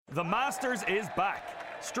The Masters is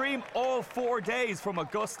back. Stream all 4 days from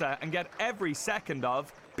Augusta and get every second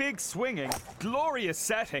of big swinging, glorious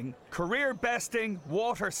setting, career besting,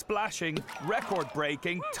 water splashing, record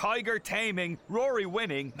breaking, tiger taming, Rory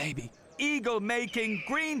winning, maybe, eagle making,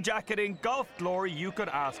 green jacketing, golf glory you could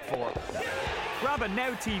ask for. Grab a Now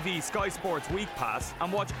TV Sky Sports Week Pass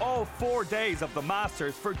and watch all 4 days of the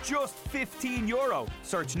Masters for just €15.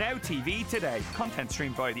 Search Now TV today. Content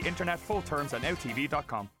streamed via the internet. Full terms at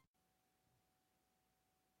nowtv.com.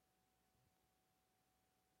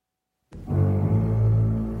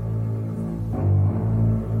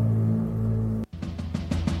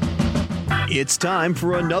 It's time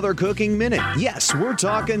for another Cooking Minute. Yes, we're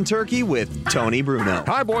talking turkey with Tony Bruno.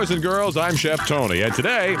 Hi, boys and girls. I'm Chef Tony, and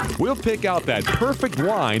today we'll pick out that perfect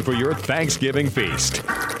wine for your Thanksgiving feast.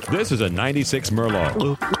 This is a 96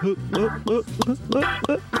 Merlot.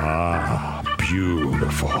 Ah,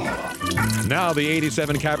 beautiful. Now the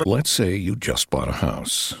 87 Cabernet. Let's say you just bought a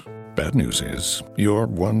house. Bad news is, you're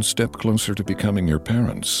one step closer to becoming your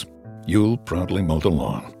parents. You'll proudly mow the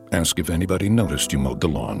lawn. Ask if anybody noticed you mowed the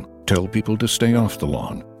lawn. Tell people to stay off the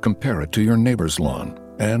lawn. Compare it to your neighbor's lawn.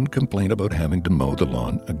 And complain about having to mow the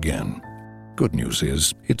lawn again. Good news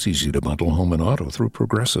is, it's easy to bundle home and auto through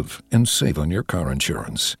Progressive and save on your car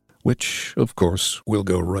insurance. Which, of course, will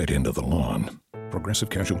go right into the lawn. Progressive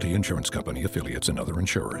Casualty Insurance Company, affiliates, and other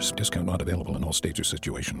insurers. Discount not available in all states or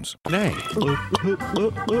situations. Nay.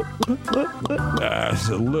 That's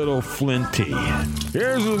a little flinty.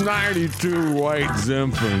 Here's a 92 White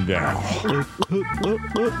Zinfandel.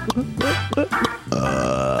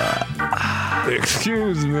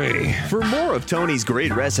 Excuse me. For more of Tony's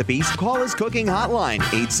great recipes, call his cooking hotline,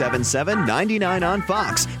 877-99 on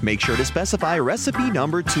Fox. Make sure to specify recipe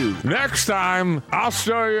number 2. Next time, I'll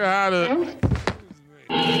show you how to...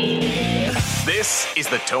 This is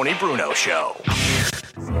the Tony Bruno Show.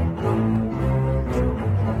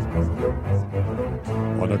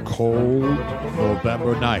 On a cold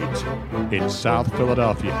November night in South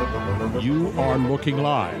Philadelphia, you are looking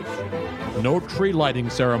live. No tree lighting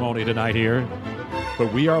ceremony tonight here,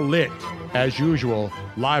 but we are lit, as usual,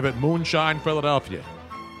 live at Moonshine, Philadelphia.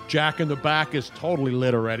 Jack in the back is totally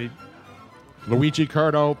lit already. Luigi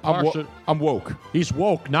Curto. I'm woke. He's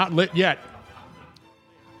woke, not lit yet.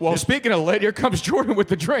 Well, speaking of lit, here comes Jordan with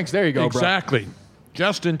the drinks. There you go, exactly.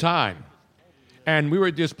 Just in time. And we were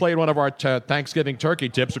just playing one of our Thanksgiving turkey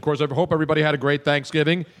tips. Of course, I hope everybody had a great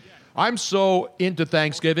Thanksgiving. I'm so into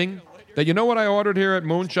Thanksgiving that you know what I ordered here at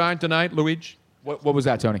Moonshine tonight, Luigi? What was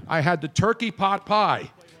that, Tony? I had the turkey pot pie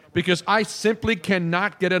because I simply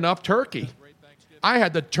cannot get enough turkey. I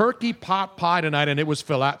had the turkey pot pie tonight, and it was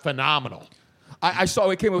phenomenal. I saw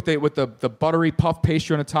it came with the buttery puff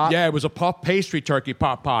pastry on the top. Yeah, it was a puff pastry turkey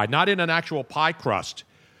pot pie, not in an actual pie crust,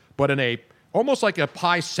 but in almost like a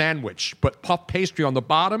pie sandwich, but puff pastry on the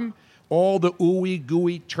bottom, all the ooey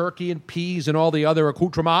gooey turkey and peas and all the other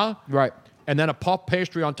accoutrements. Right. And then a puff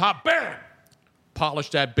pastry on top. Bam!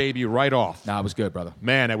 Polished that baby right off. Nah, it was good, brother.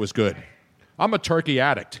 Man, it was good. I'm a turkey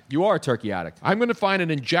addict. You are a turkey addict. I'm going to find an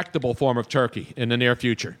injectable form of turkey in the near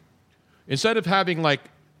future. Instead of having like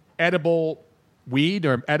edible weed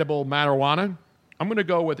or edible marijuana, I'm going to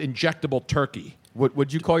go with injectable turkey.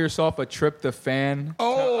 Would you call yourself a tryptophan?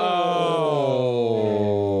 Oh.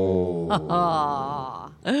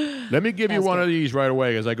 Let me give you one of these right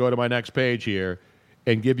away as I go to my next page here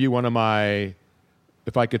and give you one of my,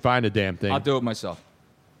 if I could find a damn thing. I'll do it myself.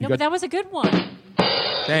 No, but that was a good one.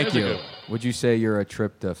 Thank you. Would you say you're a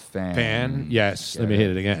tryptophan? Fan? Yes. Let me hit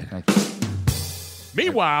it again. Thank you.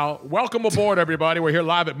 Meanwhile, welcome aboard, everybody. We're here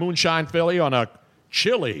live at Moonshine, Philly on a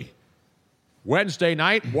chilly Wednesday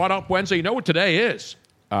night. What up, Wednesday? You know what today is?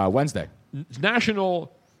 Wednesday. It's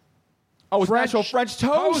National National French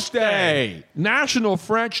Toast Day. National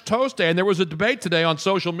French Toast Day. And there was a debate today on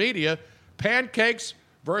social media, pancakes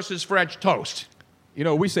versus French toast. You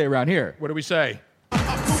know what we say around here? What do we say?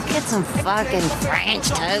 Let's get some fucking French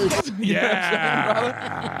toast.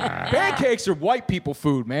 Yeah. Pancakes are white people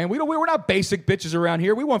food, man. We're not basic bitches around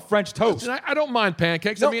here. We want French toast. Listen, I don't mind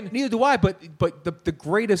pancakes. No, I mean, neither do I. But the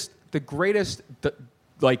greatest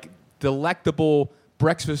delectable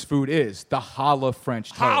breakfast food is the challah French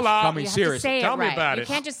toast. Challah. Coming You have serious. to say Tell it me right. about You it.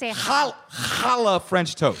 can't just say Challah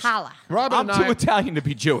French toast. challah. Robin I'm and too I, Italian to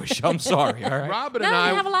be Jewish. I'm sorry. All right. Robin No, and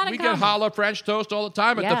you have a lot in we get common. challah French toast all the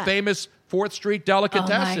time at the Yeah. famous 4th Street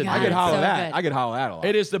Delicatessen. God. I get holler so that. good. I get holler that a lot.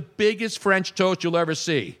 It is the biggest French toast you'll ever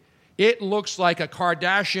see. It looks like a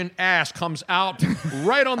Kardashian ass comes out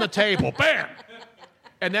right on the table. Bam!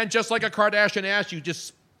 And then just like a Kardashian ass, you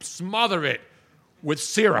just smother it with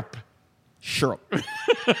syrup. Sure.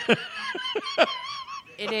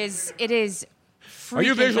 It is Are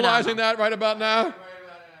you freaking visualizing phenomenal. that right about now?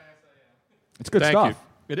 It's good Thank stuff.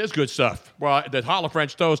 you. It is good stuff. Well, the Holla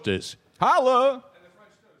French toast is. Holla!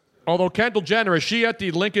 Although Kendall Jenner, is she at the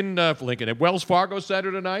at Wells Fargo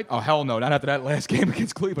Center tonight? Oh, hell no. Not after that last game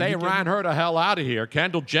against Cleveland. They ran her the hell out of here.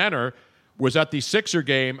 Kendall Jenner was at the Sixer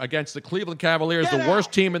game against the Cleveland Cavaliers, the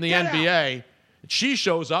worst team in the NBA. She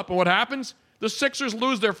shows up, and what happens? The Sixers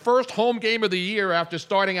lose their first home game of the year after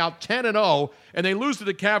starting out 10-0, and they lose to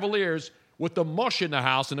the Cavaliers with the mush in the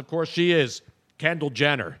house, and of course she is Kendall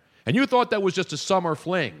Jenner. And you thought that was just a summer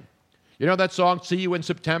fling. You know that song, See You in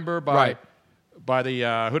September, by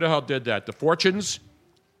the, who the hell did that? The Fortunes?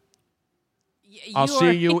 I'll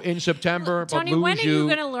see you in September, Tony, but lose when are you. you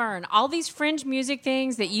going to learn? All these fringe music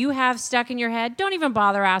things that you have stuck in your head, don't even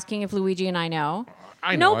bother asking if Luigi and I know.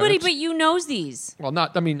 I know. Nobody It's- but you knows these. Well,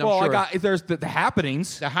 not, I mean, I'm Well, sure. there's the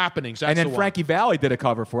happenings. The happenings, that's and then the one. Frankie Valli did a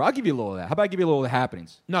cover for it. I'll give you a little of that. How about I give you a little of the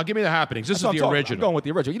happenings? No, give me the happenings. This That's what is I'm the talking about. original. I'm going with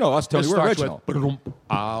the original. You know us, Tony. This We're starts original. with,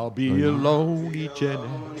 I'll be alone each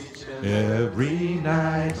and every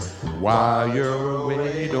night. While you're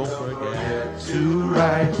away, don't forget to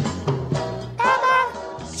write.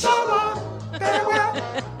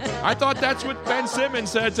 I thought that's what Ben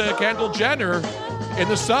Simmons said to Kendall Jenner in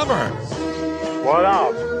the summer. What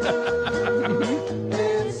up?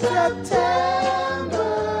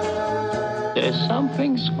 There's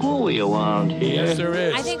something screwy around here. Yes, there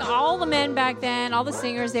is. I think all the men back then, all the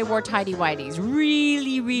singers, they wore tidy whities.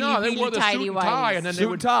 Really, really, No, they really wore the tidy suit and tie, whities. and then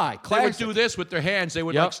Suit and tie. they would Classic. do this with their hands. They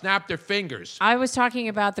would like snap their fingers. I was talking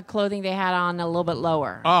about the clothing they had on a little bit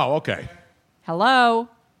lower. Oh, okay. Hello?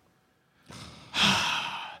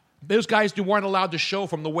 Those guys weren't allowed to show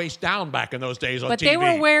from the waist down back in those days on But TV. they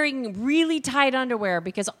were wearing really tight underwear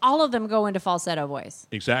because all of them go into falsetto voice.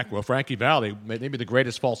 Exactly. Well, Frankie Valli, maybe the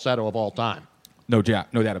greatest falsetto of all time. No doubt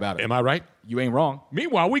about it. Am I right? You ain't wrong.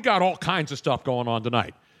 Meanwhile, we got all kinds of stuff going on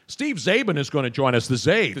tonight. Steve Zabin is going to join us, the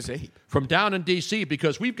Zabe, from down in D.C.,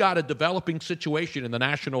 because we've got a developing situation in the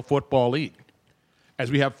National Football League.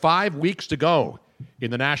 As we have 5 weeks to go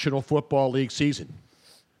in the National Football League season.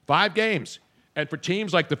 5 games. And for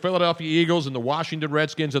teams like the Philadelphia Eagles and the Washington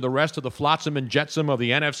Redskins and the rest of the flotsam and jetsam of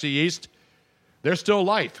the NFC East, there's still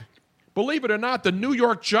life. Believe it or not, the New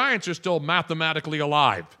York Giants are still mathematically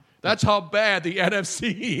alive. That's how bad the NFC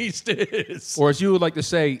East is. Or as you would like to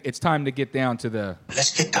say, it's time to get down to the...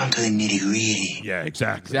 Let's get down to the nitty-gritty. Yeah,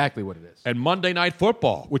 exactly. Exactly what it is. And Monday Night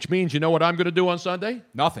Football, which means you know what I'm going to do on Sunday?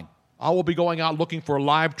 Nothing. I will be going out looking for a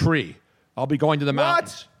live tree. I'll be going to the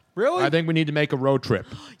mountains. Really? I think we need to make a road trip.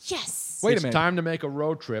 Yes. Wait a It's minute. time to make a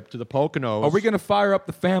road trip to the Poconos. Are we going to fire up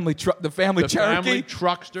the family truck, the family The Cherokee family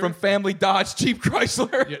truckster? from Family Dodge Jeep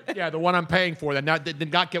Chrysler? Yeah, the one I'm paying for that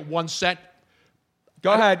did not get 1 cent.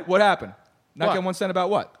 Go ahead. What happened? Not What? get 1 cent about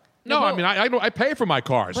what? No, I mean I pay for my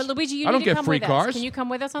cars. But Luigi, you I don't need to get come free with cars. us. Can you come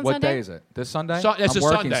with us on What Sunday? day is it? This Sunday? It's I'm a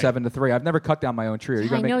working Sunday. 7 to 3. I've never cut down my own tree. Are you I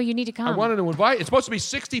going to know make... you need to come. I wanted to invite. It's supposed to be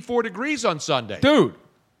 64 degrees on Sunday. Dude.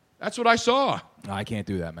 That's what I saw. No, I can't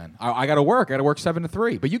do that, man. I got to work. I got to work 7 to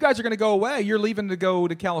 3. But you guys are going to go away. You're leaving to go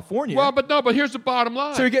to California. Well, but here's the bottom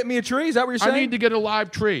line. So you're getting me a tree? Is that what you're saying? I need to get a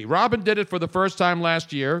live tree. Robin did it for the first time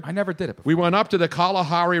last year. I never did it before. We went up to the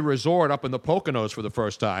Kalahari Resort up in the Poconos for the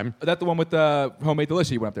first time. Is that the one with the homemade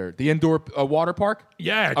delicious you went up there? The indoor water park?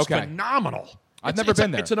 Yeah, it's Okay. phenomenal. I've never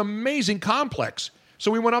been there. It's an amazing complex.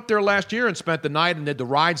 So we went up there last year and spent the night and did the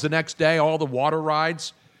rides the next day, all the water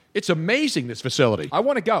rides. It's amazing, this facility. I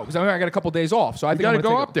want to go because I got a couple days off. So I You think got I'm to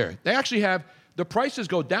gonna go take up there. They actually have the prices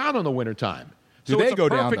go down in the wintertime. Do So they it's go a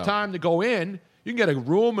down, perfect though? time to go in. You can get a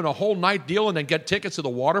room and a whole night deal and then get tickets to the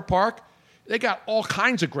water park. They got all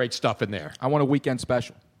kinds of great stuff in there. I want a weekend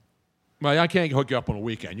special. Well, I can't hook you up on a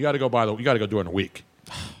weekend. You got to go you got to go during the week.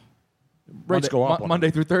 Rates go up. on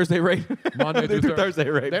Monday through Thursday rate. Monday through Thursday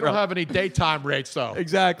rate. They bro. don't have any daytime rates though.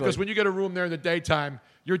 Exactly. Because when you get a room there in the daytime,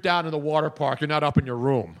 you're down in the water park. You're not up in your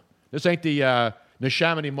room. This ain't the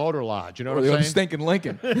Neshaminy Motor Lodge. You know Or what the I'm saying? stinking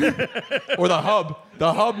Lincoln. Or the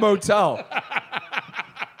Hub Motel.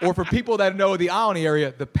 Or for people that know the Alany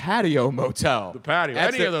area, the Patio Motel. The patio.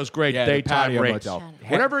 That's Any of those great the daytime patio rates. Motel.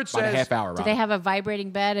 Whenever it About a says half hour. Do they have a vibrating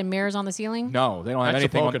bed and mirrors on the ceiling? No, they don't have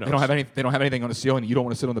That's the anything. On, they Poconos. don't have any. They don't have anything on the ceiling. You don't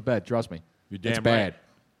want to sit on the bed. Trust me. You're damn it's bad. right.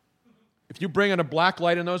 If you bring in a black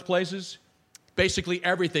light in those places, basically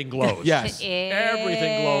everything glows. Yes.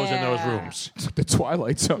 Everything glows in those rooms. It's like the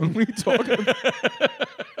Twilight Zone. What are you talking about?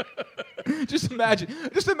 Just imagine.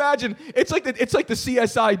 It's like the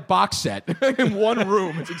CSI box set in one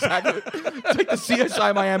room. It's exactly. It's like the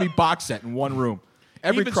CSI Miami box set in one room.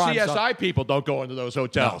 Every Even crime CSI people don't go into those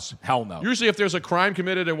hotels. No, hell no. Usually if there's a crime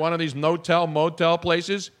committed in one of these motel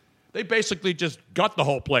places, They basically just gut the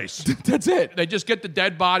whole place. That's it. They just get the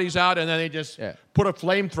dead bodies out, and then they just put a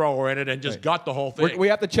flamethrower in it and just gut the whole thing. We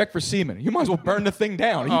have to check for semen. You might as well burn the thing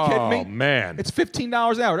down. Are you kidding me? Oh, man. It's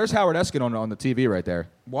 $15 an hour. There's Howard Eskin on the TV right there.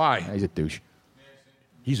 Why? Yeah, he's a douche.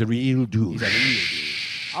 He's a real douche. He's a real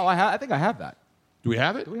douche. Oh, I think I have that. Do we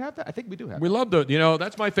have it? Do we have that? I think we do have it. We love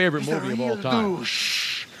that's my favorite movie of all time.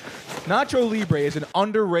 Nacho Libre is an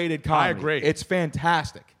underrated comedy. I agree. It's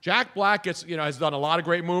fantastic. Jack Black has done a lot of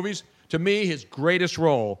great movies. To me, his greatest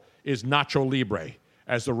role is Nacho Libre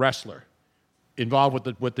as the wrestler, involved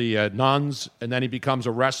with the nuns, and then he becomes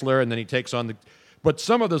a wrestler, and then he takes on the. But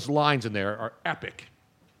some of those lines in there are epic,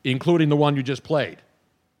 including the one you just played.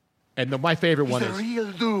 And my favorite one is He's a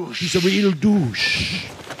real douche. He's a real douche.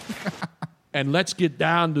 And let's get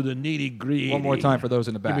down to the nitty-gritty. One more time for those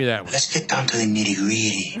in the back. Give me that one. Let's get down to the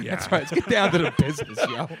nitty-gritty. That's right. Let's get down to the business,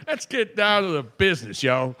 yo. Let's get down to the business,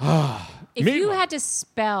 yo. If you had to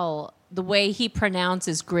spell the way he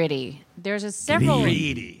pronounces gritty, there's several.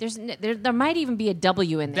 Gritty. There might even be a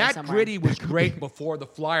W in there That somewhere. gritty was great before the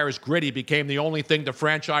Flyers gritty became the only thing the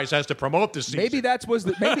franchise has to promote this season. Maybe that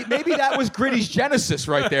was Gritty's genesis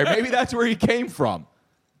right there. Maybe that's where he came from.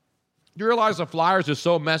 You realize the Flyers are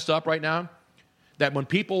so messed up right now that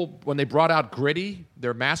when they brought out Gritty,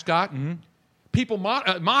 their mascot, people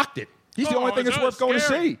mocked it. He's the only thing that's worth going to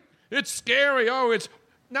see. It's scary.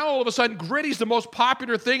 Now all of a sudden Gritty's the most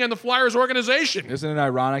popular thing in the Flyers organization. Isn't it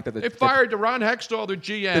ironic that they fired Ron Hextall, their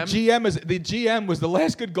GM? The GM was the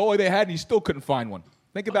last good goalie they had, and he still couldn't find one.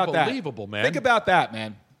 Think about that. Unbelievable, man. Think about that,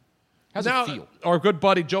 man. How's it feel? Our good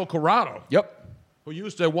buddy Joe Corrado. Yep. Who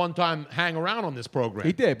used to one time hang around on this program.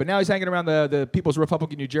 He did, but now he's hanging around the People's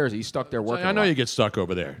Republic of New Jersey. He's stuck there working. I know you get stuck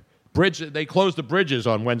over there. They closed the bridges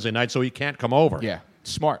on Wednesday night, so he can't come over. Yeah,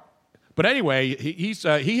 smart. But anyway, he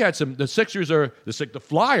had some. The the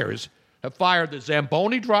Flyers have fired the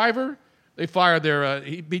Zamboni driver. They fired their.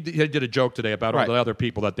 He did a joke today about all the other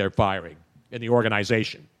people that they're firing in the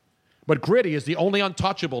organization. But Gritty is the only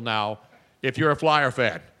untouchable now. If you're a Flyer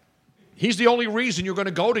fan. He's the only reason you're going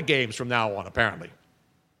to go to games from now on, apparently.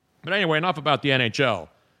 But anyway, enough about the NHL.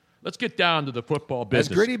 Let's get down to the football business.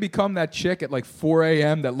 Has Gritty become that chick at like 4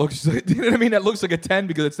 a.m. that looks, you know what I mean? That looks like a 10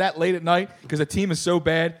 because it's that late at night because the team is so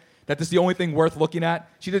bad that this is the only thing worth looking at.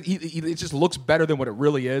 It just looks better than what it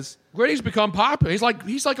really is. Gritty's become popular. He's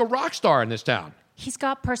like a rock star in this town. He's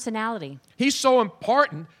got personality. He's so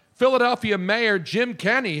important. Philadelphia Mayor Jim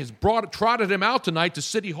Kenney has trotted him out tonight to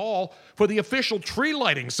City Hall for the official tree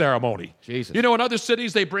lighting ceremony. Jesus. You know, in other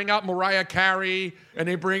cities, they bring out Mariah Carey, and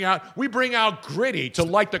we bring out Gritty to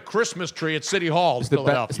light the Christmas tree at City Hall in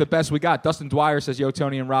Philadelphia. It's the best we got. Dustin Dwyer says, yo,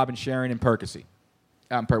 Tony and Robin sharing in Percy.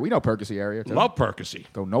 We know Percy area. Too. Love Percy.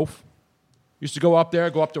 Go Nof. Used to go up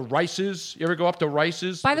to Rice's. You ever go up to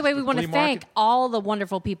Rice's? By the way, we want to thank all the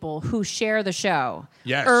wonderful people who share the show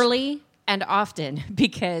early and often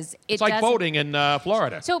because it's like voting in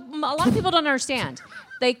Florida. So a lot of people don't understand.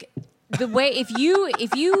 Like the way if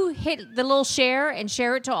you hit the little share and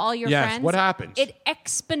share it to all your friends, what happens? It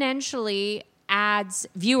exponentially adds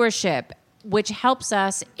viewership, which helps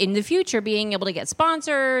us in the future being able to get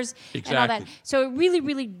sponsors and all that. So it really,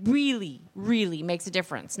 really, really, really makes a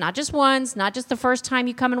difference. Not just once, not just the first time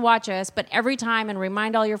you come and watch us, but every time, and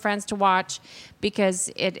remind all your friends to watch because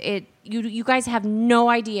you guys have no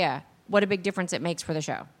idea what a big difference it makes for the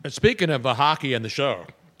show. And speaking of hockey and the show,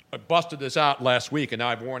 I busted this out last week, and now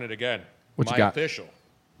I've worn it again. What you My got? official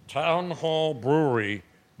Town Hall Brewery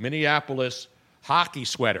Minneapolis hockey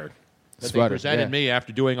sweater that they presented me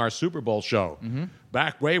after doing our Super Bowl show.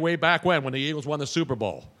 Way back when the Eagles won the Super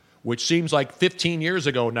Bowl, which seems like 15 years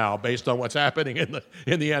ago now based on what's happening in the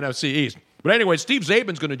NFC East. But anyway, Steve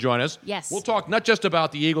Zabin's going to join us. Yes. We'll talk not just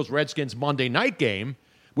about the Eagles-Redskins Monday night game,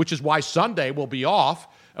 which is why Sunday will be off,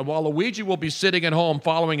 and while Luigi will be sitting at home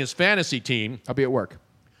following his fantasy team, I'll be at work.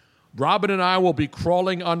 Robin and I will be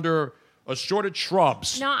crawling under assorted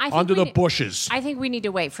shrubs under the bushes. I think we need to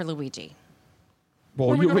wait for Luigi.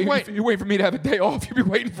 Well, you're waiting for me to have a day off. You'll be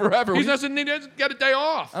waiting forever. He doesn't get a day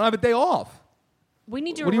off. I don't have a day off. We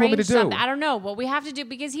need to What do you want me arrange to do? something. I don't know what we have to do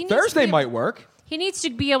because he needs Thursday to be, might work. He needs to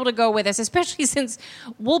be able to go with us, especially since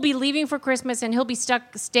we'll be leaving for Christmas and he'll be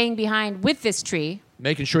staying behind with this tree.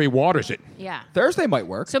 Making sure he waters it. Yeah. Thursday might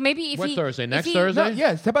work. So maybe if What he... Thursday? if Next he- Thursday? No,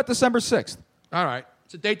 yeah, how about December 6th? All right.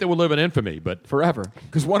 It's a date that will live in infamy, but... Forever.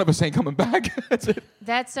 Because one of us ain't coming back. That's it.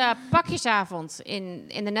 That's Pakishavond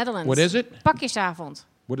in the Netherlands. What is it? Pakishavond.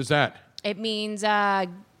 What is that? It means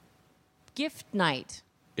gift night.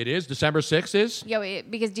 It is? December 6th is? Yeah,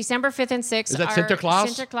 because December 5th and 6th Is that are Sinterklaas?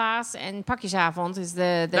 Sinterklaas and Pakjesavond is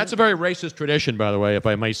the... That's a very racist tradition, by the way, if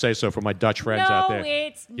I may say so, for my Dutch friends out there. No,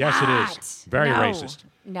 it's Yes, not. it is. Very No. racist.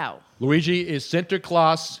 No. Luigi is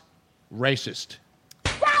Sinterklaas racist.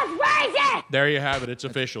 That's racist! There you have it. It's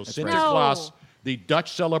official. racist. Sinterklaas, No. the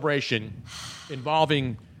Dutch celebration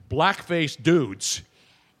involving black-faced dudes.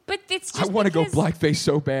 But it's just I want to go because- blackface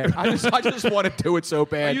so bad. I just want to do it so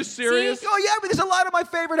bad. Are you serious? Oh yeah, but there's a lot of my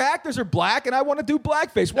favorite actors are black, and I want to do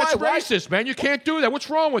blackface. That's Why? racist, man. You can't do that. What's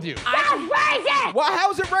wrong with you? That's racist! Why?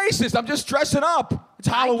 How is it racist? I'm just dressing up. It's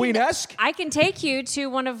Halloween-esque. I can take you to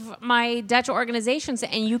one of my Dutch organizations,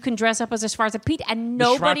 and you can dress up as a Zwarte Piet, and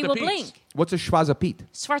nobody will blink. What's a Zwarte Piet?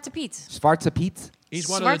 Zwarte Piet. Zwarte Piet? He's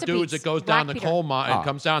one of the Zwarte dudes Piets. that goes down Black the Peter. coal mine and Oh.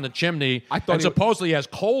 comes down the chimney I thought and he- supposedly has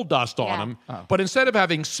coal dust on Yeah. him. But instead of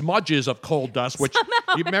having smudges of coal dust, which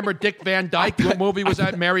you remember Dick Van Dyke, what movie was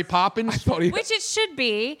that? Mary Poppins? Which it should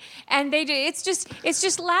be, and they do. It's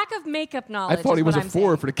just lack of makeup I knowledge. thought he is was what a I'm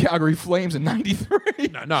forward for the Calgary Flames in '93.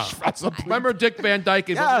 No. Remember Dick Van Dyke?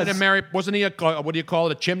 Wasn't he a, what do you call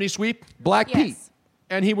it, a chimney sweep? Black Yes. Pete.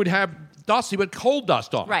 And he would have dust, he would coal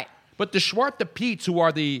dust on. Right. But the Zwarte Piets, who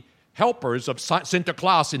are the helpers of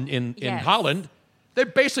Sinterklaas in Yes. Holland, they're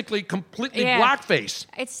basically completely Yeah. blackface.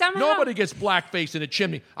 It's somehow- Nobody gets blackface in a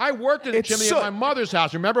chimney. I worked in a It's chimney soot. at my mother's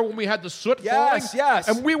house. Remember when we had the soot Yes, falling? yes.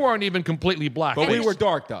 And we weren't even completely black. But we were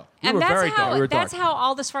dark though. and were that's very how dark. We were that's dark. how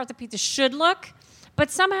all the Zwarte Pieten should look. But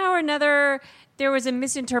somehow or another, there was a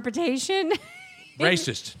misinterpretation.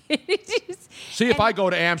 Racist. Just- See, if I go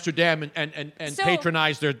to Amsterdam and So-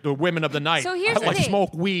 patronize the women of the night, So here's I the like thing.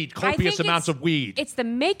 smoke weed, I copious think amounts it's- of weed. It's the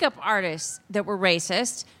makeup artists that were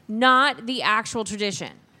racist, not the actual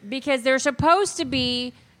tradition. Because they're supposed to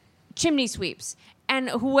be chimney sweeps. And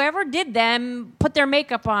whoever did them, put their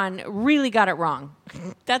makeup on, really got it wrong.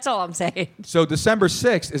 That's all I'm saying. So December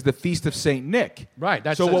 6th is the Feast of Saint Nick. Right,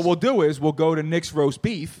 that's so us. what we'll do is we'll go to Nick's Roast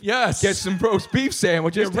Beef. Yes. Get some roast beef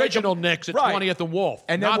sandwiches. The take 'em- original Knicks at Right. 20th and Wolf,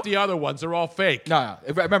 And then not wh- the other ones. They're all fake. No.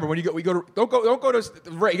 Remember when you go, don't go to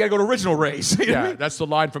Ray. You gotta go to original Ray's. You know what I Yeah, mean? that's the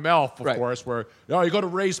line from Elf, of Right. course, where you go to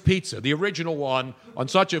Ray's Pizza, the original one on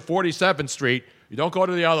such at 47th Street. You don't go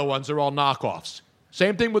to the other ones; they're all knockoffs.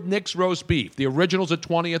 Same thing with Nick's Roast Beef. The original's at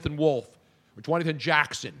 20th and Wolf, or 20th and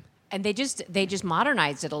Jackson. And they just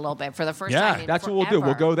modernized it a little bit for the first Yeah, time. in That's what we'll do.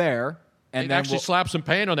 We'll forever. go there, and And then actually we'll, slap some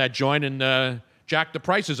paint on that joint and jack the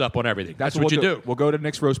prices up on everything. That's what we'll you do. We'll go to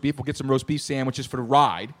Nick's Roast Beef. We'll get some roast beef sandwiches for the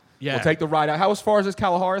ride. Yeah. We'll take the ride out. How as far as this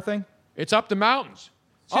Kalahari thing? It's up the mountains.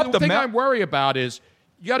 See, Up the the thing mou- I worry about is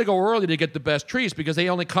you got to go early to get the best trees because they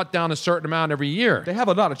only cut down a certain amount every year. They have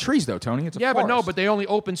a lot of trees though, Tony. It's a Yeah, but no, forest. but they only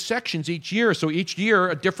open sections each year. So each year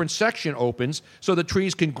a different section opens so the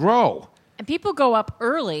trees can grow. And people go up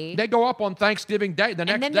early. They go up on Thanksgiving Day, the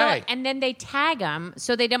next day. And then they tag them,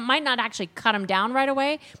 so they might not actually cut them down right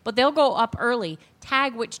away, but they'll go up early,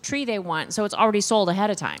 tag which tree they want, so it's already sold ahead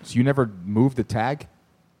of time. So you never moved the tag?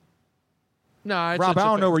 No, Rob, I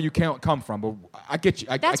don't know where you come from, but I get you.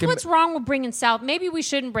 I That's can, what's wrong with bringing South. Maybe we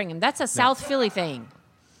shouldn't bring them. That's a South Philly thing.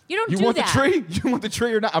 You don't You do want that. the tree? You want the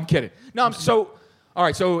tree or not? I'm kidding. No, I'm so. All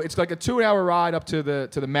right, so it's like a 2-hour ride up to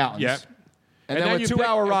the mountains. Yep. And then a you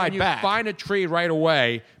 2-hour ride you back. find a tree right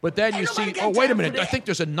away, but then you see, oh, wait a minute, I think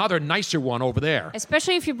there's another nicer one over there.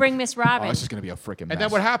 Especially if you bring Miss Robin. Oh, this is going to be a freaking mess. And then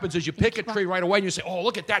what happens is you pick a tree right away and you say, oh,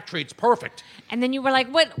 look at that tree, it's perfect. And then you were like,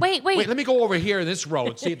 what? Wait. Wait, let me go over here in this row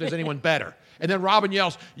and see if there's anyone better. And then Robin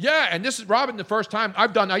yells, yeah, and this is Robin the first time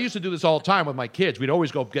I used to do this all the time with my kids. We'd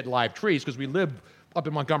always go get live trees because we lived up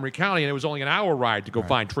in Montgomery County and it was only an hour ride to go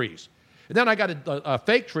find trees. And then I got a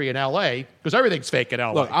fake tree in L.A. because everything's fake in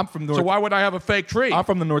L.A. Look, I'm from North. So why would I have a fake tree? I'm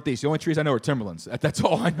from the Northeast. The only trees I know are Timberlands. That's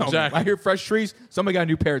all I know. Exactly. I hear fresh trees. Somebody got a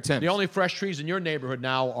new pair of Timbs. The only fresh trees in your neighborhood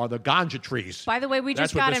now are the ganja trees. By the way, we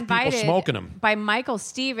That's just what got there's people invited smoking 'em. by Michael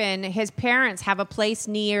Steven. His parents have a place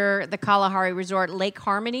near the Kalahari Resort, Lake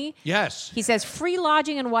Harmony. Yes. He says free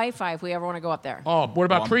lodging and Wi-Fi if we ever want to go up there. Oh, what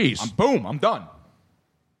about trees? I'm done.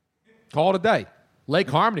 Call it a day. Lake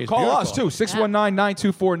Harmony is Call beautiful. us, too.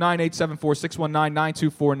 619-924-9874.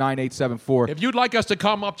 619-924-9874. If you'd like us to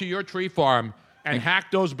come up to your tree farm and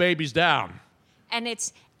hack those babies down. And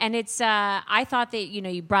it's I thought that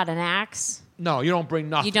you brought an axe. No, you don't bring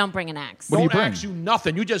nothing. You don't bring an axe. What do you Don't bring? ask you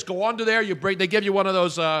nothing. You just go under there. They give you one of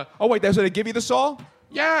those. Oh, wait, that's what they give you the saw?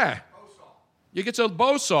 Yeah. You get a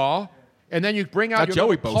bow saw, and then you bring out Not your Joey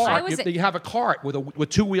little bow saw. cart. Why was it- You have a cart with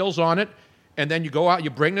 2 wheels on it, and then you go out. You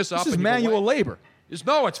bring this up. This is and you go manual way- labor.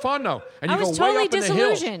 No, it's fun though. And I you go was way totally up in the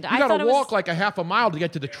hills. disillusioned. You I got thought to it was- walk like a half a mile to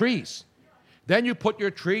get to the trees. Then you put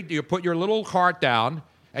your little cart down,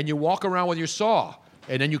 and you walk around with your saw,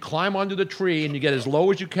 and then you climb under the tree, and you get as low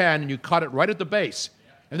as you can, and you cut it right at the base.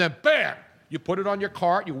 And then, bam, you put it on your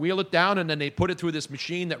cart, you wheel it down, and then they put it through this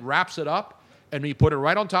machine that wraps it up, and you put it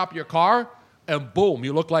right on top of your car, and boom,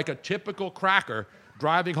 you look like a typical cracker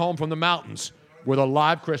driving home from the mountains with a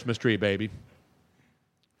live Christmas tree, baby.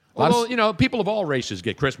 Although, people of all races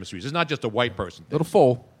get Christmas trees. It's not just a white person thing. Little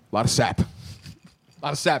full, a lot of sap. A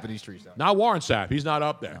lot of sap in these trees, though. Not Warren Sapp. He's not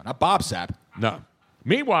up there. No, not Bob Sapp. No.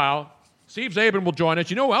 Meanwhile, Steve Zabin will join us.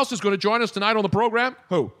 You know who else is going to join us tonight on the program?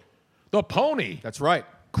 Who? The Pony. That's right.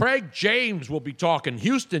 Craig James will be talking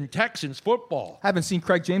Houston Texans football. Haven't seen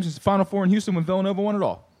Craig James since the Final Four in Houston when Villanova won it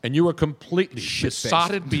all. And you were completely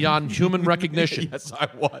besotted beyond human recognition. Yes, I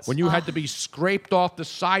was. When you had to be scraped off the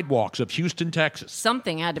sidewalks of Houston, Texas.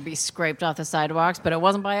 Something had to be scraped off the sidewalks, but it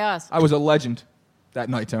wasn't by us. I was a legend that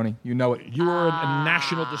night, Tony. You know it. You were a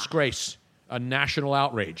national disgrace, a national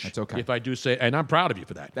outrage. That's okay. If I do say, and I'm proud of you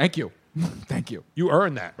for that. Thank you. Thank you. You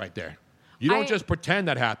earned that right there. You don't just pretend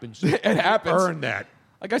that happens. It happens. You earned that.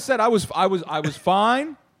 Like I said, I was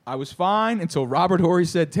fine. I was fine until Robert Horry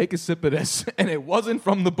said, "Take a sip of this," and it wasn't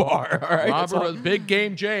from the bar. All right, Robert, Big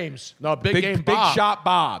Game James. No, Big Game Bob. Big Shot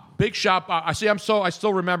Bob. Big Shot Bob. I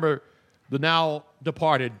still remember the now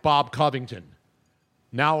departed Bob Covington.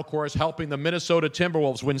 Now, of course, helping the Minnesota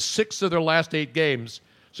Timberwolves win 6 of their last 8 games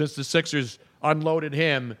since the Sixers unloaded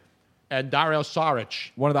him and Dario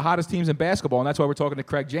Saric. One of the hottest teams in basketball, and that's why we're talking to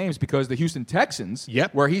Craig James, because the Houston Texans,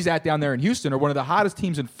 where he's at down there in Houston, are one of the hottest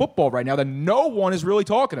teams in football right now that no one is really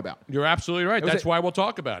talking about. You're absolutely right. That's why we'll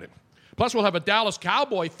talk about it. Plus, we'll have a Dallas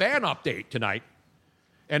Cowboy fan update tonight,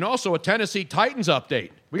 and also a Tennessee Titans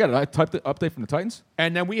update. We got an update from the Titans?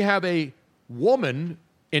 And then we have a woman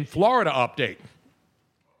in Florida update.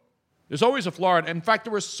 There's always a Florida. In fact,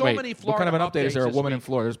 there were so many Florida. What kind of an update is there? A woman in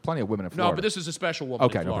Florida? There's plenty of women in Florida. No, but this is a special woman in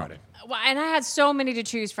Florida. Well, and I had so many to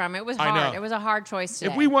choose from. It was hard. I know. It was a hard choice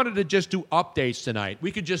today. If we wanted to just do updates tonight,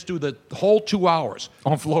 we could just do the whole 2 hours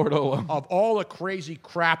on Florida alone of all the crazy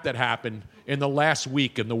crap that happened in the last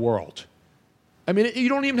week in the world. I mean, you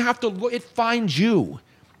don't even have to look. It finds you.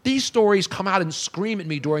 These stories come out and scream at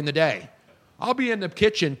me during the day. I'll be in the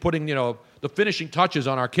kitchen putting, the finishing touches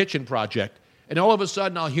on our kitchen project. And all of a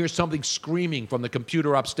sudden, I'll hear something screaming from the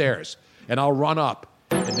computer upstairs. And I'll run up,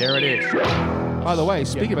 and there it is. By the way,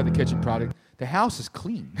 speaking about the kitchen project, the house is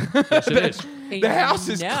clean. Yes, it is. The house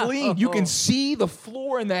is clean. You can see the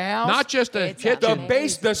floor in the house. Not just the kitchen.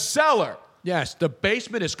 The cellar. Yes, the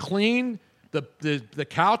basement is clean. The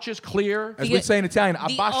couch is clear. As we say in Italian,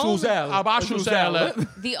 abasciusella.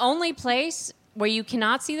 The only place where you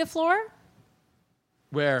cannot see the floor?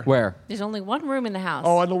 Where? There's only one room in the house.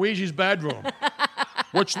 Oh, in Luigi's bedroom,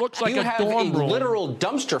 which looks like a dorm room. Literal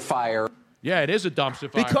dumpster fire. Yeah, it is a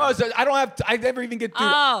dumpster fire. Because I never even get through.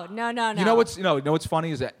 Oh, no. You know what's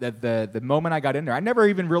funny is that the moment I got in there, I never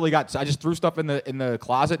even really got. I just threw stuff in the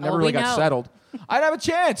closet. Never really got settled. I didn't have a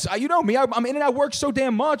chance. You know me. I'm in and out of work so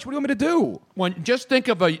damn much. What do you want me to do? Just think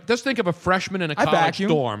of a freshman in a college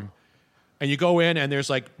dorm, and you go in and there's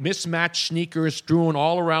like mismatched sneakers strewn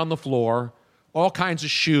all around the floor. All kinds of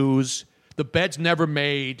shoes. The bed's never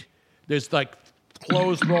made. There's like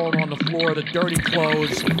clothes rolling on the floor, the dirty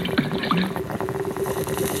clothes.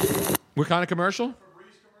 What kind of commercial?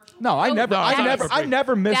 No, I never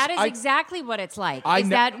missed. That is exactly what it's like. Is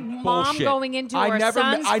that mom going into her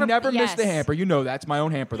son's? I never missed the hamper. You know that's my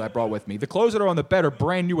own hamper that I brought with me. The clothes that are on the bed are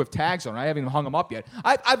brand new with tags on. I haven't even hung them up yet.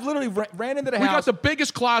 I've literally ran into the house. We got the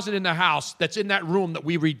biggest closet in the house that's in that room that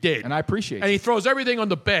we redid. And I appreciate it. And he throws everything on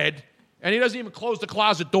the bed. And he doesn't even close the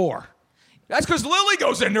closet door. That's because Lily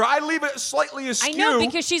goes in there. I leave it slightly askew. I know,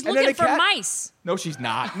 because she's looking for mice. No, she's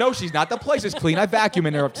not. The place is clean. I vacuum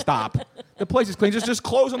in there. Stop. The place is clean. Just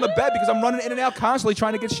clothes on the bed because I'm running in and out constantly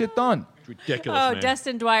trying to get shit done. It's ridiculous, man.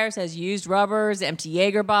 Destin Dwyer says used rubbers, empty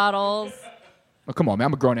Jaeger bottles. Oh, come on, man.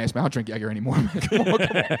 I'm a grown-ass man. I don't drink Jaeger anymore, man. Come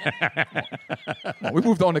on. We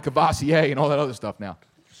moved on to Cavassier and all that other stuff now.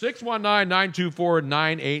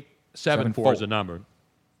 619-924-9874 is the number.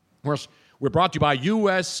 We're brought to you by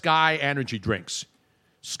U.S. Sky Energy Drinks.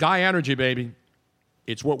 Sky Energy, baby.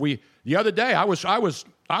 It's what we. The other day, I was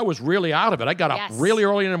really out of it. I got up really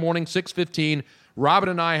early in the morning, 6:15. Robin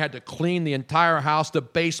and I had to clean the entire house, the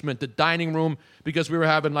basement, the dining room, because we were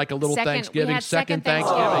having like a little Thanksgiving, second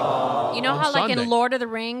Thanksgiving. You know how, like Sunday. in Lord of the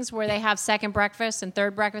Rings, where they have second breakfast and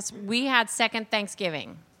third breakfast? We had second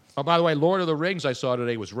Thanksgiving. Oh, by the way, Lord of the Rings I saw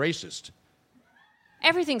today was racist.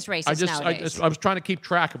 Everything's racist nowadays. I was trying to keep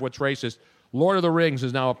track of what's racist. Lord of the Rings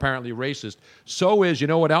is now apparently racist. So is, you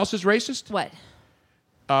know what else is racist? What?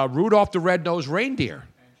 Rudolph the Red-Nosed Reindeer.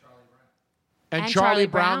 And Charlie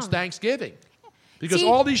Brown's Thanksgiving. Because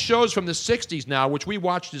all these shows from the 60s now, which we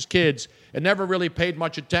watched as kids and never really paid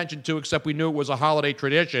much attention to except we knew it was a holiday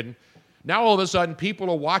tradition, Now all of a sudden, people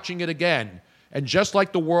are watching it again. And just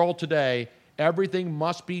like the world today, everything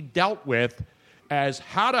must be dealt with as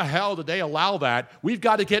how the hell did they allow that? We've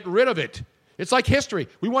got to get rid of it. It's like history.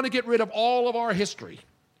 We want to get rid of all of our history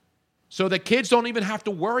so that kids don't even have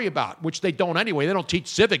to worry about, which they don't anyway. They don't teach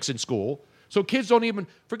civics in school. So kids don't even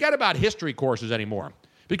forget about history courses anymore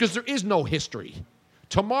because there is no history.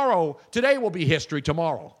 Today will be history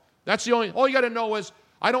tomorrow. That's all you got to know is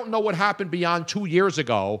I don't know what happened beyond 2 years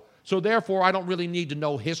ago. So therefore, I don't really need to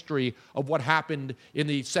know history of what happened in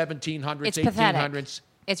the 1700s, It's 1800s. pathetic.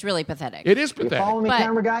 It's really pathetic. It is pathetic. You follow me, But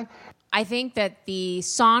camera guy? I think that the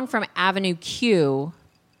song from Avenue Q,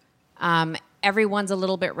 Everyone's a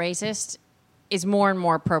Little Bit Racist, is more and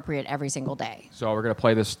more appropriate every single day. So we're gonna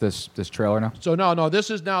play this trailer now. So no,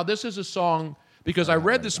 this is a song because I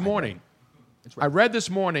read this morning. I read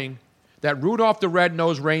this morning that Rudolph the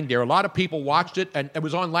Red-Nosed Reindeer. A lot of people watched it, and it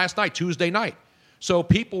was on last night, Tuesday night. So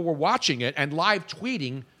people were watching it and live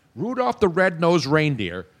tweeting Rudolph the Red-Nosed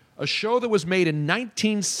Reindeer, a show that was made in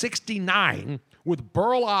 1969 with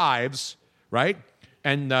Burl Ives, right?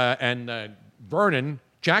 And Vernon,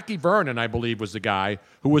 Jackie Vernon, I believe, was the guy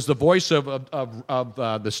who was the voice of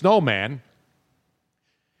the Snowman.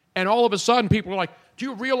 And all of a sudden, people were like, "Do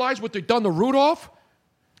you realize what they've done to Rudolph?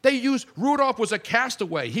 They used Rudolph was a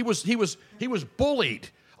castaway. He was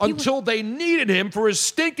bullied." Until they needed him for his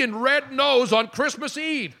stinking red nose on Christmas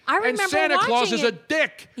Eve. I remember and Santa Claus watching is a it.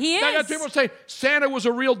 dick. He Now, I got is. people say Santa was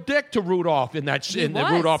a real dick to Rudolph in the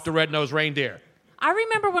Rudolph the Red-Nosed Reindeer. I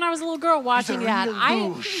remember when I was a little girl watching that.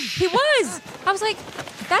 He was. I was like,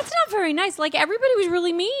 that's not very nice. Like, everybody was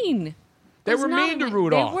really mean. They were mean to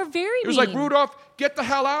Rudolph. They were very mean. It was like, Rudolph, get the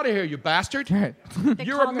hell out of here, you bastard. You're a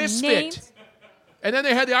called him misfit. names. And then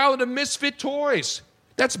they had the Island of Misfit Toys.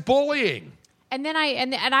 That's bullying. And then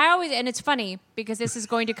I always, and it's funny because this is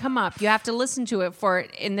going to come up. You have to listen to it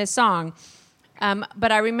in this song.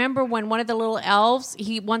 But I remember when one of the little elves,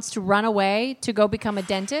 he wants to run away to go become a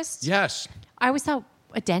dentist. Yes. I always thought,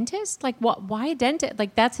 a dentist? Like, what? Why a dentist?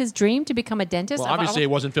 Like, that's his dream to become a dentist? Well, obviously it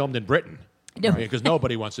wasn't filmed in Britain. No. Because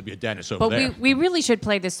nobody wants to be a dentist over But there. we really should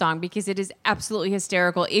play this song because it is absolutely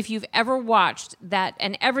hysterical. If you've ever watched that,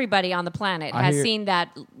 and everybody on the planet has seen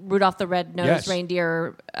that Rudolph the Red-Nosed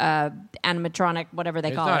Reindeer animatronic, whatever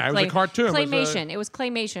they call it. It was a cartoon. Claymation. It was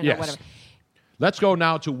claymation yes. or whatever. Let's go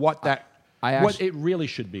now to what it really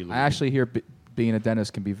should be. Louis. I actually hear being a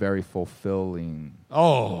dentist can be very fulfilling.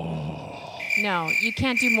 Oh. No, you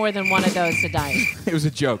can't do more than one of those a night. It was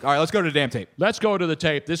a joke. All right, let's go to the damn tape. Let's go to the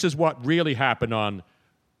tape. This is what really happened on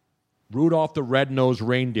Rudolph the Red-Nosed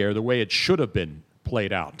Reindeer, the way it should have been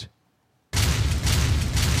played out.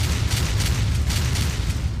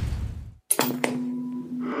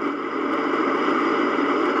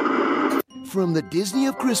 From the Disney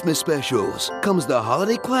of Christmas specials comes the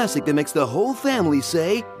holiday classic that makes the whole family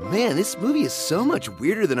say, "Man, this movie is so much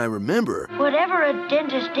weirder than I remember." Whatever a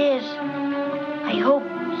dentist is, I hope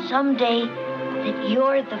someday that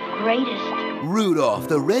you're the greatest. Rudolph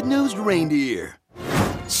the Red-Nosed Reindeer.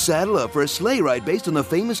 Saddle up for a sleigh ride based on the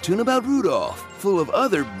famous tune about Rudolph, full of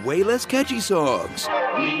other way less catchy songs.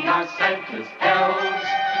 We are Santa's elves,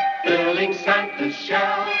 filling Santa's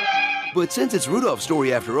shelves. But since it's Rudolph's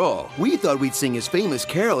story after all, we thought we'd sing his famous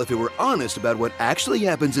carol if it were honest about what actually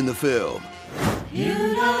happens in the film. You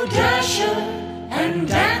know Dasher and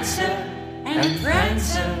Dancer and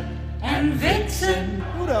Prancer and Vixen.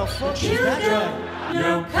 Who the fuck You is that guy?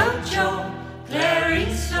 know Cocho,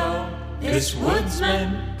 Clarice, this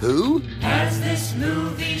woodsman. Who? As this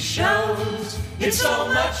movie shows, it's so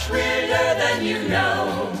much weirder than you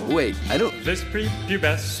know. Wait, I don't... This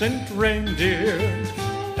prepubescent reindeer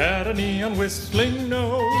had a neon whistling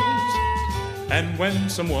nose, and when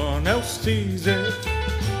someone else sees it,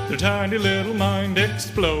 their tiny little mind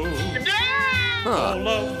explodes. All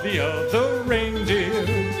of the other reindeer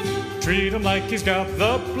treat him like he's got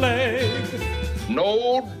the plague.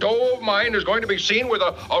 No doe of mine is going to be seen with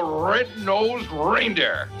a red-nosed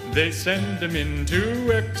reindeer. They send him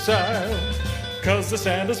into exile, 'cause the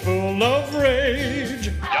Santa's full of rage.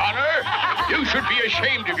 Donner, you should be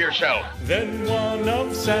ashamed of yourself. Then one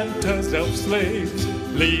of Santa's elf slaves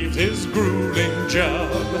leaves his grueling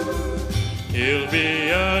job. He'll be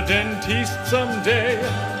a dentist someday,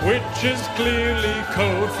 which is clearly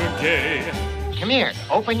code for gay. Come here,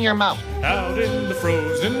 open your mouth. Out in the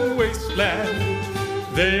frozen wasteland,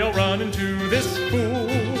 they all run into this fool.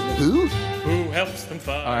 Who? Who helps them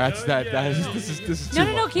find. All right, this is too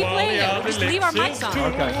No, keep playing it. Just leave our mics on.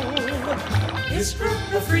 Okay. This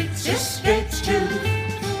group of freaks escapes to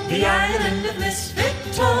the island of misfit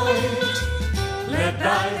toys, led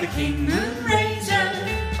by the King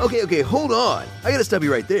Moonraiser. Okay, hold on. I gotta stop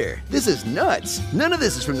you right there. This is nuts. None of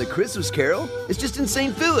this is from the Christmas Carol. It's just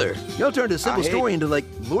insane filler. Y'all turned a simple story into like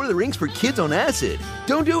Lord of the Rings for kids on acid.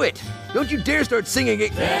 Don't do it. Don't you dare start singing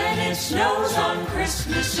it. Then it snows on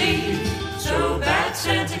Christmas Eve, so bad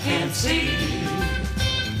Santa can't see.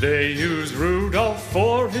 They use Rudolph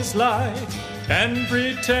for his light and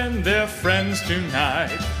pretend they're friends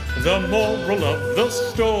tonight. The moral of the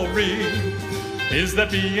story is that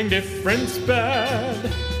being different's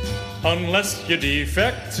bad, unless your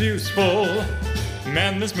defect's useful.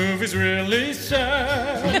 Man, this movie's really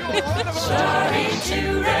sad. Sorry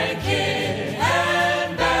to rank it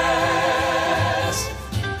and best.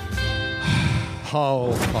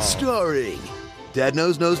 Starring Dad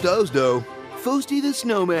Knows Doe, Fosty the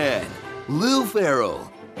Snowman, Lil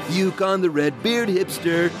Ferrell, Yukon the Red-Beard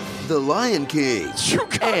Hipster, The Lion King,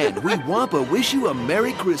 and We Wampa Wish You a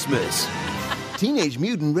Merry Christmas. Teenage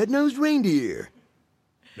Mutant Red-Nosed Reindeer.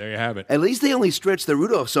 There you have it. At least they only stretched the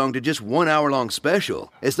Rudolph song to just 1 hour-long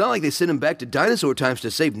special. It's not like they sent him back to dinosaur times to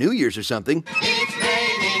save New Year's or something. It's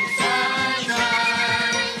raining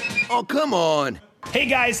sunshine. Oh, come on. Hey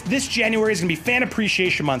guys, this January is going to be Fan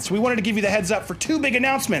Appreciation Month, so we wanted to give you the heads up for 2 big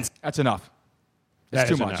announcements. That's enough. That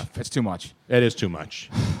It's is too much. enough. It's too much. It is too much.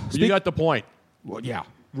 You got the point. Well, yeah.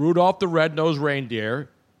 Rudolph the Red-Nosed Reindeer.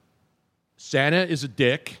 Santa is a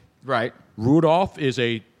dick. Right. Rudolph is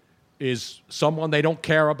someone they don't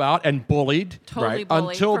care about and bullied. Totally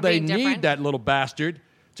bullied Until for they being need different. that little bastard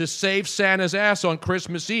to save Santa's ass on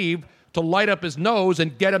Christmas Eve to light up his nose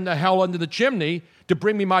and get him the hell under the chimney to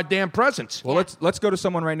bring me my damn presents. Well, let's go to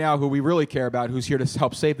someone right now who we really care about, who's here to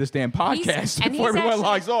help save this damn podcast before everyone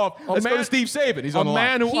logs off. Let's go to Steve Saban. He's on the line.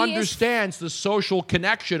 A man who understands the social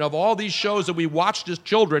connection of all these shows that we watched as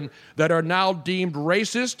children that are now deemed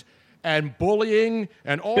racist and bullying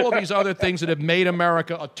and all of these other things that have made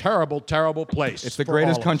America a terrible, terrible place. It's the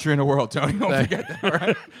greatest country in the world, Tony. Don't forget that, all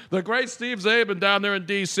right? The great Steve Zabin down there in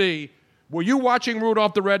D.C. Were you watching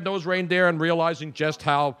Rudolph the Red-Nosed Reindeer and realizing just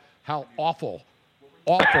how awful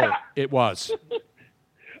it was?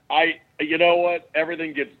 You know what?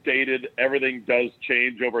 Everything gets dated. Everything does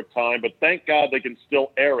change over time. But thank God they can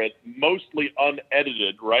still air it, mostly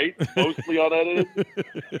unedited, right? Mostly unedited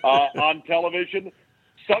on television.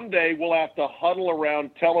 Someday we'll have to huddle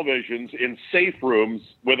around televisions in safe rooms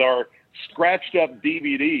with our scratched up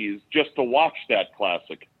DVDs just to watch that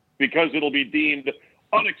classic because it'll be deemed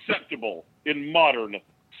unacceptable in modern,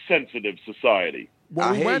 sensitive society.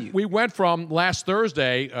 Well, we went from last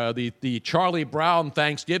Thursday, the Charlie Brown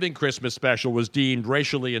Thanksgiving Christmas special was deemed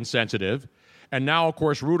racially insensitive. And now, of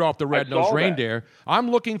course, Rudolph the Red-Nosed Reindeer.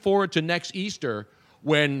 I'm looking forward to next Easter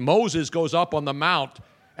when Moses goes up on the mount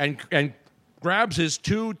and grabs his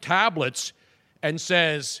 2 tablets and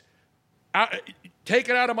says, take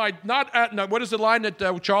it out of my, what is the line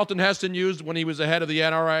that Charlton Heston used when he was the head of the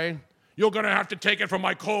NRA? You're going to have to take it from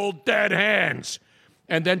my cold, dead hands.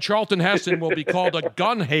 And then Charlton Heston will be called a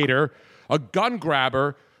gun hater, a gun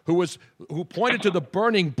grabber, who pointed to the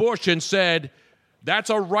burning bush and said,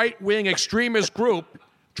 that's a right-wing extremist group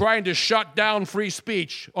trying to shut down free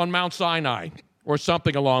speech on Mount Sinai, or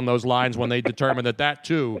something along those lines when they determine that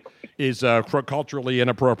too is culturally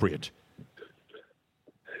inappropriate.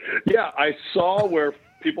 Yeah, I saw where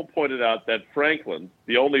people pointed out that Franklin,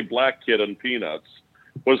 the only black kid on Peanuts,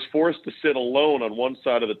 was forced to sit alone on one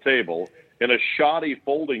side of the table in a shoddy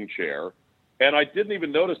folding chair. And I didn't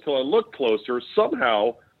even notice till I looked closer.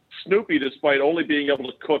 Somehow, Snoopy, despite only being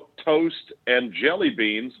able to cook toast and jelly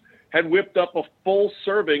beans, had whipped up a full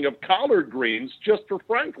serving of collard greens just for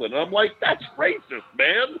Franklin. And I'm like, that's racist,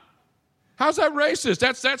 man. How's that racist?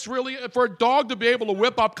 That's really, for a dog to be able to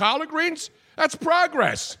whip up collard greens? That's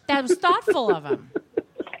progress. That was thoughtful of him.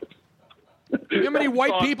 You know how many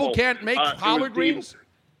white people can't make collard greens?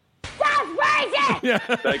 That's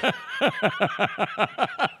racist!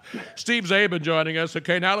 Steve Zabin joining us.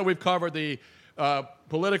 Okay, now that we've covered the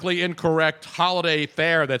politically incorrect holiday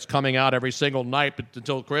fare that's coming out every single night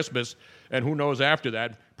until Christmas, and who knows after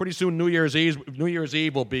that. Pretty soon New Year's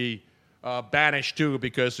Eve will be banished too,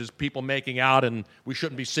 because there's people making out, and we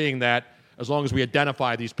shouldn't be seeing that as long as we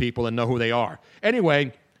identify these people and know who they are.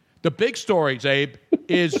 Anyway, the big story, Zabe,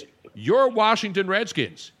 is your Washington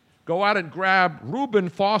Redskins go out and grab Reuben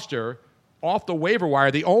Foster off the waiver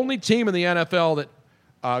wire, the only team in the NFL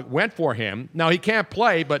that went for him. Now, he can't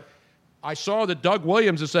play, but I saw that Doug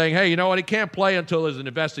Williams is saying, hey, you know what, he can't play until there's an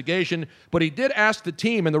investigation. But he did ask the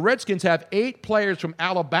team, and the Redskins have 8 players from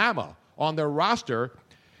Alabama on their roster,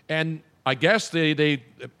 and I guess they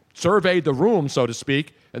surveyed the room, so to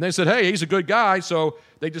speak, and they said, hey, he's a good guy, so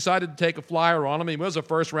they decided to take a flyer on him. He was a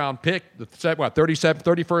first-round pick, the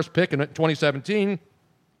 31st pick in 2017.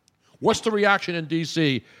 What's the reaction in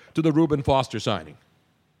D.C. to the Reuben Foster signing?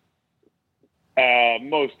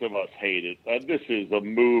 Most of us hate it. This is a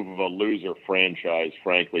move of a loser franchise,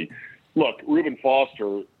 frankly. Look, Reuben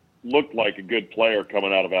Foster looked like a good player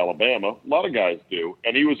coming out of Alabama. A lot of guys do.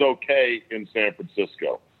 And he was okay in San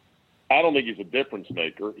Francisco. I don't think he's a difference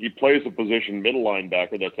maker. He plays a position middle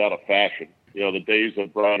linebacker that's out of fashion. You know, the days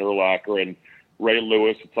of Brian Urlacher and Ray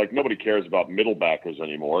Lewis, it's like nobody cares about middle backers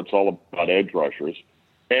anymore. It's all about edge rushers.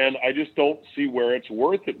 And I just don't see where it's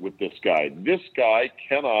worth it with this guy. This guy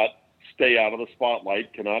cannot stay out of the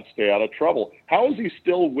spotlight, cannot stay out of trouble. How is he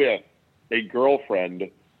still with a girlfriend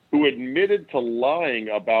who admitted to lying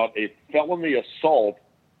about a felony assault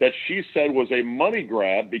that she said was a money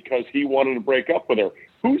grab because he wanted to break up with her?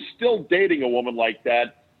 Who's still dating a woman like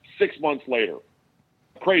that 6 months later?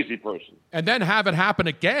 Crazy person. And then have it happen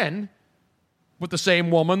again with the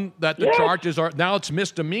same woman that the charges are. Now it's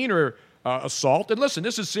misdemeanor assault. And listen,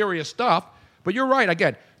 this is serious stuff. But you're right.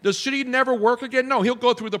 Again, should he never work again? No, he'll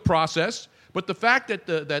go through the process. But the fact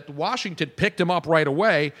that Washington picked him up right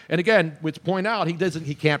away, and again, let's point out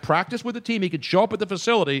he can't practice with the team. He can show up at the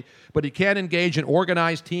facility, but he can't engage in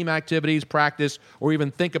organized team activities, practice, or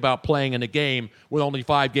even think about playing in a game with only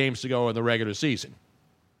 5 games to go in the regular season.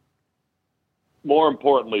 More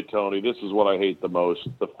importantly, Tony, this is what I hate the most.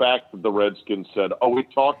 The fact that the Redskins said, we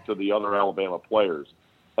talked to the other Alabama players,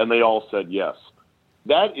 and they all said yes.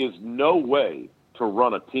 That is no way to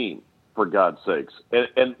run a team, for God's sakes.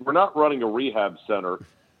 And we're not running a rehab center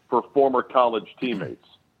for former college teammates.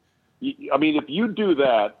 I mean, if you do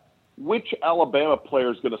that, which Alabama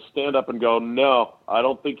player is going to stand up and go, no, I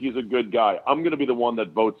don't think he's a good guy. I'm going to be the one that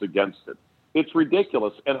votes against it. It's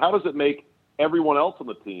ridiculous. And how does it make everyone else on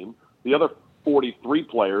the team, the other 43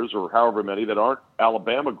 players or however many that aren't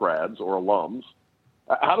Alabama grads or alums,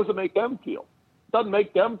 how does it make them feel? It doesn't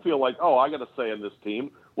make them feel like, I got to say in this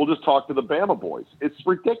team. We'll just talk to the Bama boys. It's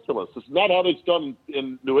ridiculous. It's not how it's done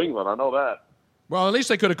in New England. I know that. Well, at least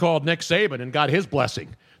they could have called Nick Saban and got his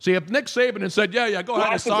blessing. See, if Nick Saban had said, go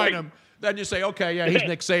ahead and sign him, then you say, okay, yeah, he's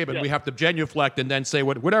Nick Saban. We have to genuflect and then say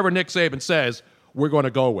whatever Nick Saban says, we're going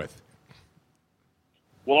to go with.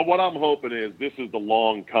 Well, what I'm hoping is this is the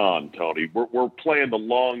long con, Tony. We're playing the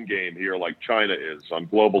long game here like China is on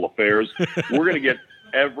global affairs. We're going to get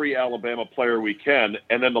every Alabama player we can,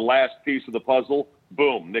 and then the last piece of the puzzle,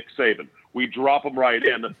 boom, Nick Saban. We drop him right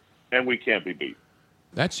in, and we can't be beat.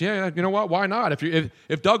 You know what? Why not?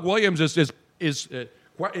 If Doug Williams is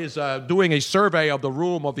doing a survey of the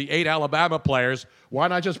room of the 8 Alabama players, why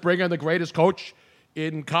not just bring in the greatest coach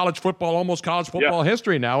in college football, almost college football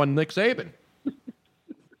history now, and Nick Saban?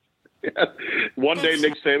 One day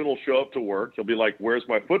Nick Saban will show up to work. He'll be like, where's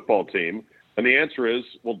my football team? And the answer is,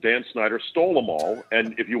 well, Dan Snyder stole them all,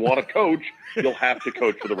 and if you want to coach, you'll have to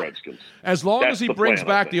coach for the Redskins. As long as he brings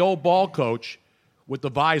back the old ball coach with the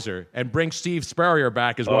visor and brings Steve Spurrier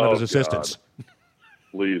back as one of his assistants.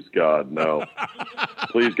 Please, God, no.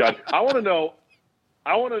 Please, God. I want to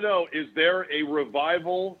know, is there a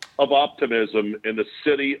revival of optimism in the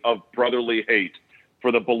city of brotherly hate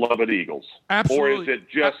for the beloved Eagles? Absolutely. Or is it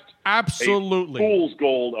just a fool's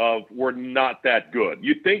gold of we're not that good?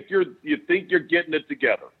 You think you're getting it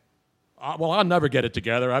together? Well, I'll never get it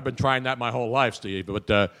together. I've been trying that my whole life, Steve.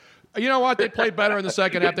 But you know what? They played better in the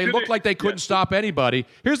second half. They looked like they couldn't stop anybody.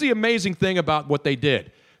 Here's the amazing thing about what they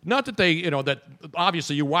did. Not that that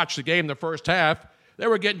obviously you watched the game the first half. They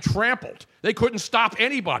were getting trampled. They couldn't stop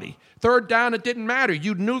anybody. Third down, it didn't matter.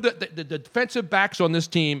 You knew that the defensive backs on this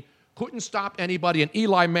team couldn't stop anybody, and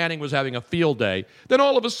Eli Manning was having a field day. Then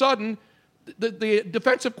all of a sudden, the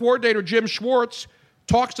defensive coordinator, Jim Schwartz,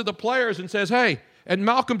 talks to the players and says, hey, and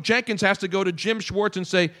Malcolm Jenkins has to go to Jim Schwartz and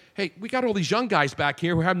say, hey, we got all these young guys back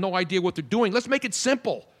here who have no idea what they're doing. Let's make it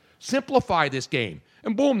simple. Simplify this game.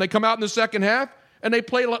 And boom, they come out in the second half, and they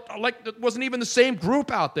play like it wasn't even the same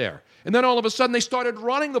group out there. And then all of a sudden, they started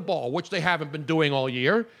running the ball, which they haven't been doing all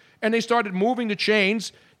year, and they started moving the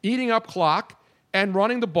chains, eating up clock, and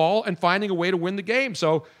running the ball and finding a way to win the game.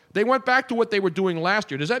 So they went back to what they were doing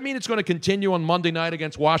last year. Does that mean it's going to continue on Monday night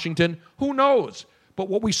against Washington? Who knows? But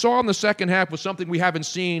what we saw in the second half was something we haven't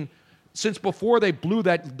seen since before they blew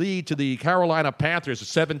that lead to the Carolina Panthers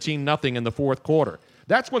 17-0 in the fourth quarter.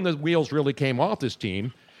 That's when the wheels really came off this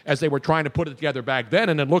team as they were trying to put it together back then,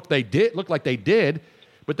 and it looked like they did.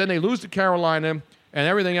 But then they lose to Carolina, and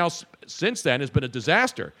everything else since then has been a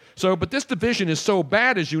disaster. But this division is so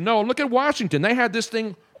bad, as you know. Look at Washington. They had this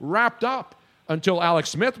thing wrapped up until Alex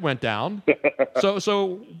Smith went down.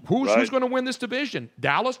 So who's going to win this division?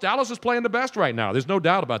 Dallas? Dallas is playing the best right now. There's no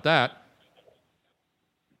doubt about that.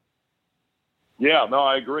 Yeah, no,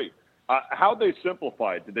 I agree. How'd they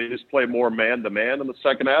simplify it? Did they just play more man-to-man in the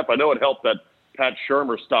second half? I know it helped that Pat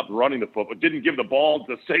Shurmur stopped running the football, but didn't give the ball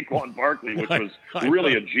to Saquon Barkley, which was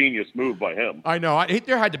really a genius move by him. I know.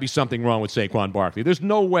 There had to be something wrong with Saquon Barkley. There's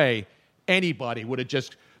no way anybody would have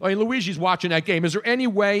just – I mean, Luigi's watching that game. Is there any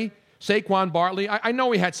way Saquon Barkley – I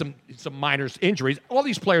know he had some minor injuries. All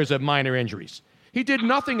these players have minor injuries. He did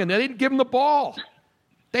nothing, and they didn't give him the ball.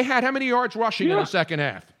 They had how many yards rushing in the second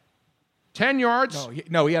half? 10 yards?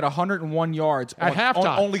 No, he had 101 yards at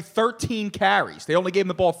halftime. Only 13 carries. They only gave him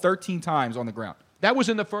the ball 13 times on the ground. That was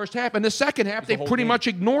in the first half. In the second half, they pretty much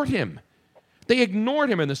ignored him. They ignored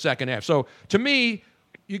him in the second half. So, to me,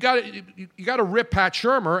 you got to rip Pat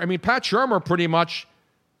Shurmur. I mean, Pat Shurmur pretty much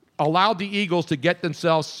allowed the Eagles to get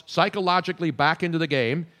themselves psychologically back into the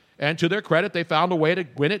game. And to their credit, they found a way to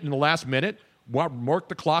win it in the last minute, worked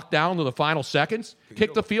the clock down to the final seconds,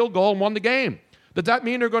 kicked the field goal, and won the game. Does that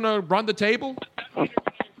mean they're going to run the table?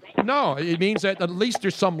 No, it means that at least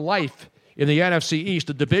there's some life in the NFC East,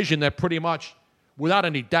 a division that pretty much, without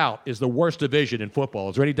any doubt, is the worst division in football.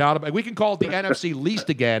 Is there any doubt about it? We can call it the NFC least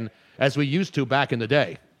again, as we used to back in the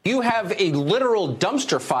day. You have a literal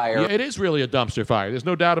dumpster fire. Yeah, it is really a dumpster fire. There's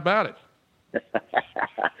no doubt about it.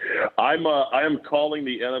 I am calling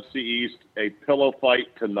the NFC East a pillow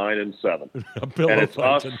fight to 9-7. A pillow and it's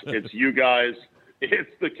fight. us, it's you guys,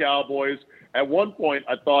 it's the Cowboys. At one point,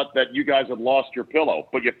 I thought that you guys had lost your pillow,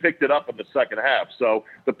 but you picked it up in the second half. So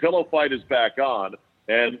the pillow fight is back on,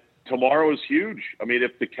 and tomorrow is huge. I mean,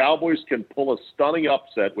 if the Cowboys can pull a stunning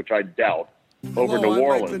upset, which I doubt, over New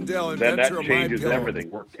Orleans, then that changes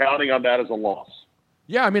everything. We're counting on that as a loss.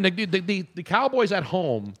 Yeah, I mean, the Cowboys at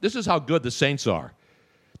home, this is how good the Saints are.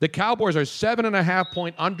 The Cowboys are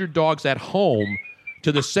 7.5-point underdogs at home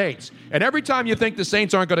to the Saints. And every time you think the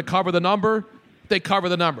Saints aren't going to cover the number, they cover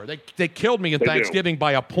the number. They killed me in Thanksgiving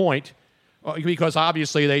by a point because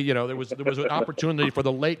obviously there was an opportunity for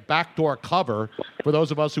the late backdoor cover for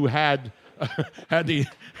those of us who had the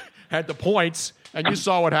points. And you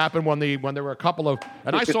saw what happened when there were a couple of.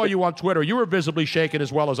 And I saw you on Twitter. You were visibly shaken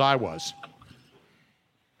as well as I was.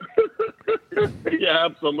 Yeah,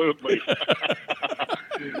 absolutely.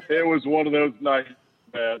 It was one of those nights,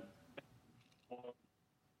 man.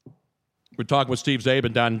 We're talking with Steve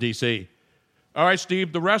Zabin down in D.C. All right,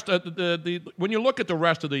 Steve, the rest of when you look at the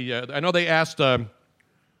rest of the, I know they asked,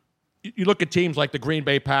 you look at teams like the Green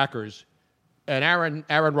Bay Packers, and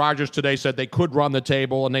Aaron Rodgers today said they could run the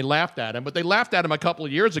table, and they laughed at him. But they laughed at him a couple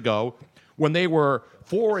of years ago when they were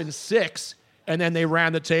 4-6, and then they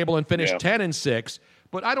ran the table and finished 10-6.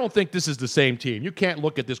 But I don't think this is the same team. You can't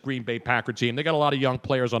look at this Green Bay Packer team. They got a lot of young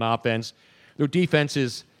players on offense. Their defense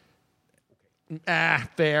is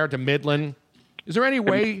fair to middling. Is there any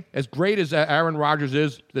way, as great as Aaron Rodgers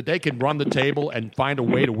is, that they can run the table and find a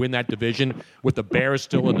way to win that division with the Bears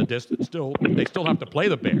still in the distance? They still have to play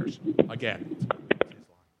the Bears again.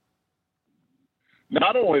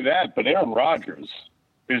 Not only that, but Aaron Rodgers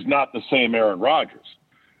is not the same Aaron Rodgers.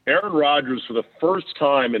 Aaron Rodgers, for the first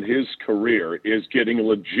time in his career, is getting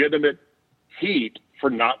legitimate heat for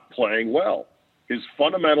not playing well. His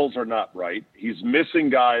fundamentals are not right. He's missing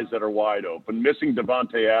guys that are wide open. Missing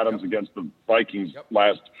Devontae Adams against the Vikings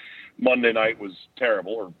last Monday night was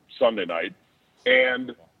terrible, or Sunday night.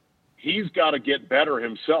 And he's got to get better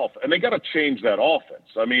himself. And they got to change that offense.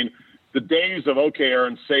 I mean, the days of, okay,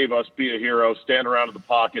 Aaron, save us, be a hero, stand around in the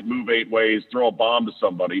pocket, move 8 ways, throw a bomb to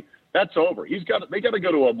somebody, that's over. They got to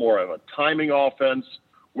go to a more of a timing offense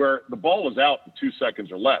where the ball is out in 2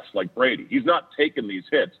 seconds or less, like Brady. He's not taking these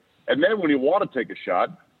hits. And then when you want to take a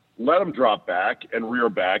shot, let him drop back and rear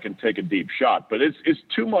back and take a deep shot. But it's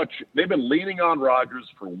too much. They've been leaning on Rodgers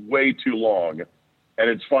for way too long, and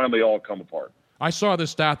it's finally all come apart. I saw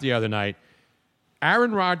this stat the other night.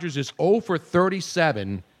 Aaron Rodgers is 0 for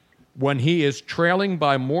 37 when he is trailing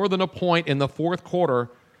by more than a point in the fourth quarter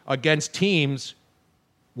against teams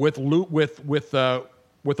with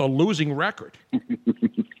a losing record.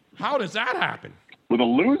 How does that happen? With a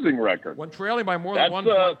losing record, when trailing by more than 1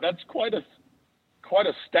 point. That's quite a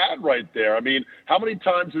stat right there. I mean, how many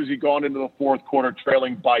times has he gone into the fourth quarter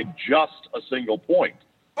trailing by just a single point?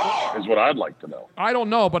 Is what I'd like to know. I don't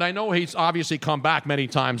know, but I know he's obviously come back many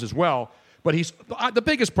times as well. But the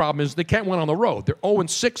biggest problem is they can't win on the road. They're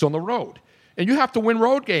 0-6 on the road, and you have to win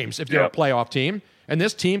road games if you're a playoff team. And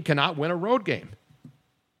this team cannot win a road game.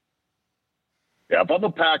 Yeah, if I'm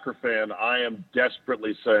a Packer fan, I am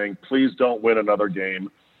desperately saying, please don't win another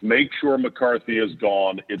game. Make sure McCarthy is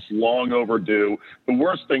gone. It's long overdue. The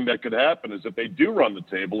worst thing that could happen is if they do run the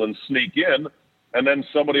table and sneak in, and then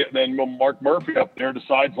Mark Murphy up there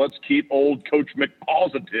decides, let's keep old Coach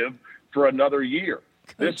McPositive for another year.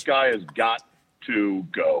 This guy has got to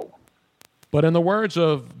go. But in the words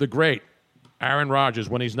of the great Aaron Rodgers,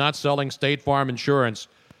 when he's not selling State Farm insurance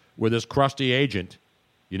with his crusty agent,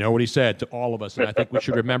 you know what he said to all of us, and I think we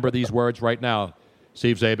should remember these words right now.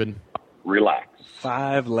 Steve Zabin. Relax.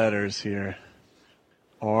 5 letters here.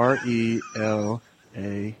 RELAX.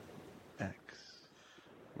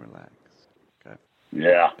 Relax. Okay.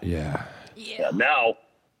 Yeah. Yeah.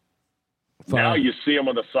 Now you see him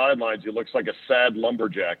on the sidelines. He looks like a sad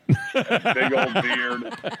lumberjack. Big old beard,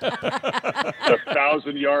 a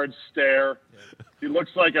 1,000-yard stare. He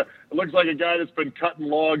looks like a guy that's been cutting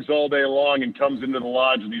logs all day long and comes into the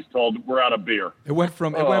lodge and he's told, "We're out of beer." It went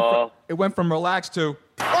from relax to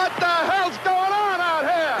What the hell's going on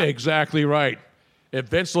out here? Exactly right. If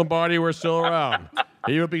Vince Lombardi were still around,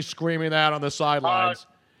 he would be screaming that on the sidelines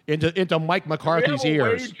into Mike McCarthy's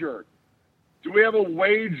ears. Do we have a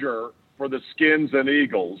wager for the Skins and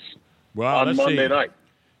Eagles on Monday night?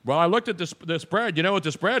 Well, I looked at the spread. You know what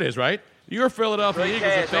the spread is, right? Your Philadelphia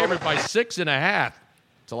Eagles are favored by 6.5.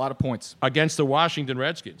 It's a lot of points. Against the Washington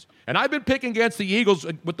Redskins. And I've been picking against the Eagles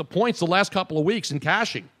with the points the last couple of weeks and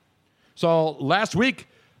cashing. So last week,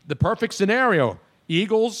 the perfect scenario.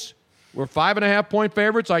 Eagles were 5.5-point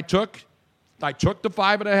favorites. I took the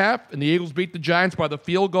 5.5, and the Eagles beat the Giants by the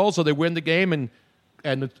field goal, so they win the game, and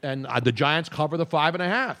the Giants cover the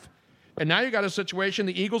 5.5. And now you got a situation,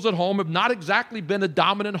 the Eagles at home have not exactly been a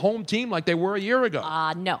dominant home team like they were a year ago.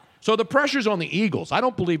 No. So the pressure's on the Eagles. I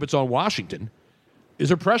don't believe it's on Washington. Is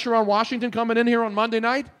there pressure on Washington coming in here on Monday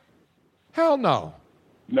night? Hell no.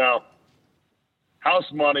 No.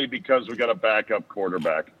 House money because we got a backup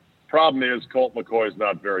quarterback. Problem is Colt McCoy is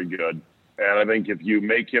not very good. And I think if you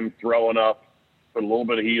make him throw enough, put a little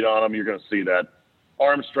bit of heat on him, you're going to see that.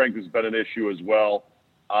 Arm strength has been an issue as well.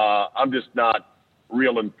 I'm just not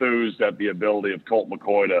real enthused at the ability of Colt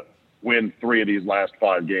McCoy to win 3 of these last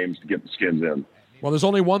 5 games to get the Skins in. Well, there's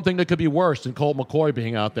only one thing that could be worse than Colt McCoy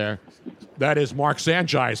being out there. That is Mark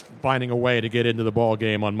Sanchez finding a way to get into the ball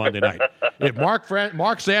game on Monday night. If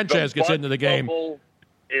Mark Sanchez gets into the game,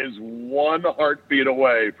 is 1 heartbeat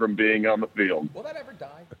away from being on the field. Will that ever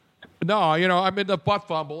die? No, the butt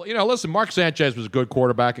fumble. Listen, Mark Sanchez was a good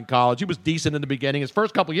quarterback in college. He was decent in the beginning. His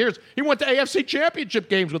first couple of years, he went to AFC championship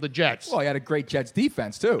games with the Jets. Well, he had a great Jets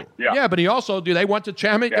defense, too. Yeah, but he also, they went to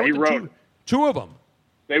championship. Yeah, he wrote. Two of them.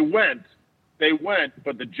 They went,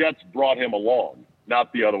 but the Jets brought him along,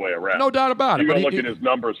 not the other way around. No doubt about it. You go look at his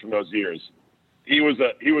numbers from those years. He was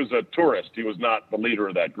a tourist. He was not the leader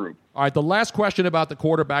of that group. All right, the last question about the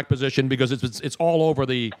quarterback position, because it's all over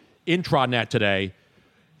the intranet today.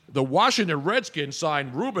 The Washington Redskins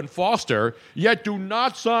signed Reuben Foster, yet do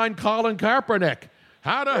not sign Colin Kaepernick.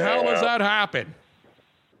 How the hell does that happen?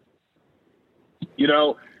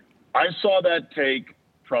 I saw that take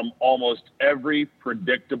from almost every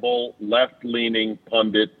predictable left-leaning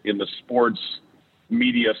pundit in the sports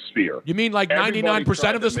media sphere. You mean like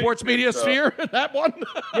 99% of the sports media sphere? That one?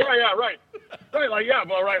 Yeah, right.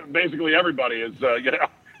 Right. Basically everybody is,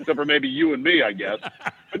 except for maybe you and me, I guess.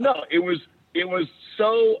 But no, it was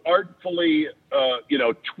so artfully,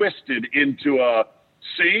 twisted into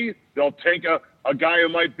they'll take a guy who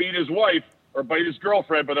might beat his wife or beat his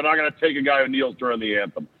girlfriend, but they're not going to take a guy who kneels during the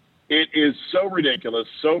anthem. It is so ridiculous,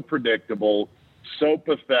 so predictable, so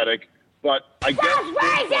pathetic. But I guess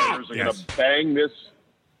owners are going to bang this.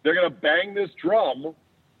 They're going to bang this drum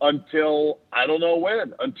until I don't know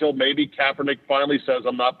when. Until maybe Kaepernick finally says,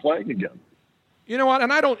 "I'm not playing again." You know what?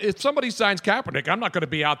 And if somebody signs Kaepernick, I'm not going to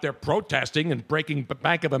be out there protesting and breaking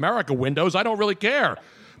Bank of America windows. I don't really care.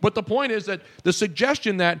 But the point is that the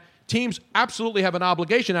suggestion that teams absolutely have an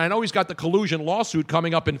obligation, and I know he's got the collusion lawsuit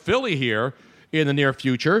coming up in Philly here in the near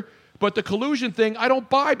future, but the collusion thing I don't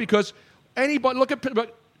buy because look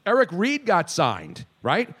at Eric Reed got signed,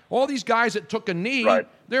 right? All these guys that took a knee,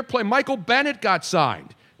 they're playing. Michael Bennett got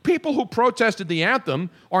signed. People who protested the anthem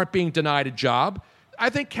aren't being denied a job. I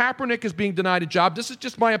think Kaepernick is being denied a job. This is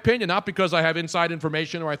just my opinion, not because I have inside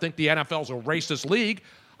information or I think the NFL's a racist league.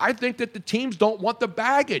 I think that the teams don't want the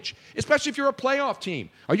baggage, especially if you're a playoff team.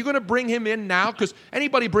 Are you going to bring him in now? Because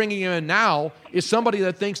anybody bringing him in now is somebody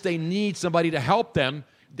that thinks they need somebody to help them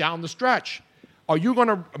down the stretch. Are you going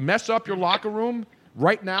to mess up your locker room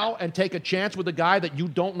right now and take a chance with a guy that you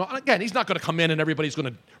don't know? Again, he's not going to come in and everybody's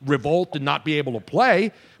going to revolt and not be able to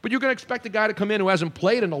play, but you're going to expect a guy to come in who hasn't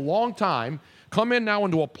played in a long time, come in now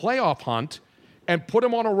into a playoff hunt and put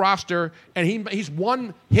him on a roster, and he's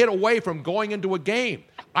one hit away from going into a game.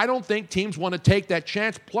 I don't think teams want to take that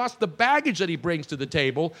chance, plus the baggage that he brings to the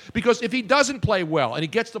table, because if he doesn't play well and he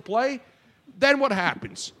gets to play, then what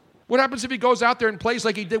happens? What happens if he goes out there and plays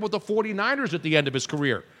like he did with the 49ers at the end of his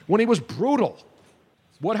career when he was brutal?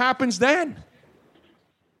 What happens then?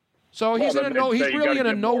 So he's Well, in a then no. they'd He's say you really gotta in a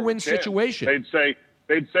give more of no-win chance. situation.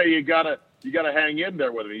 They'd say you gotta hang in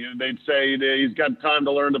there with him. They'd say he's got time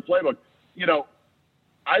to learn the playbook.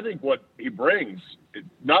 I think what he brings,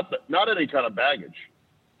 not any kind of baggage.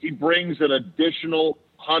 He brings an additional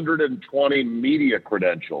 120 media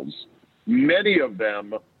credentials, many of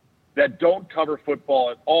them that don't cover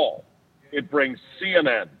football at all. It brings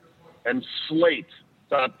CNN and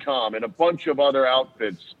Slate.com and a bunch of other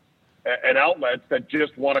outfits and outlets that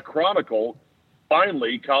just want to chronicle,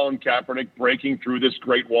 finally, Colin Kaepernick breaking through this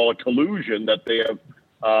great wall of collusion that they have,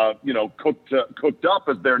 cooked up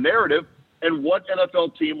as their narrative. And what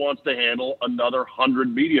NFL team wants to handle another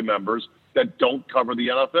 100 media members that don't cover the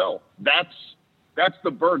NFL? That's the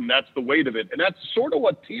burden. That's the weight of it. And that's sort of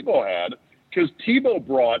what Tebow had, because Tebow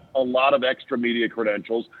brought a lot of extra media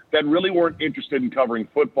credentials that really weren't interested in covering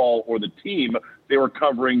football or the team. They were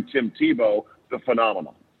covering Tim Tebow, the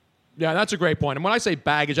phenomenon. Yeah, that's a great point. And when I say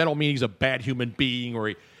baggage, I don't mean he's a bad human being or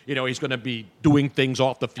he's going to be doing things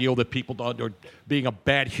off the field that people don't, or being a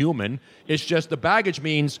bad human. It's just the baggage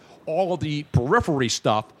means all of the periphery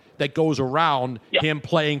stuff that goes around him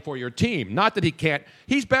playing for your team. Not that he can't.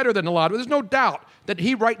 He's better than a lot. There's no doubt that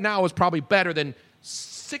he right now is probably better than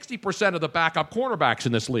 60% of the backup cornerbacks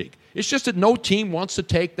in this league. It's just that no team wants to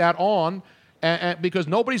take that on because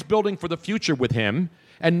nobody's building for the future with him.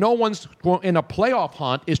 And no one's in a playoff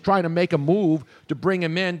hunt is trying to make a move to bring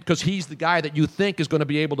him in because he's the guy that you think is going to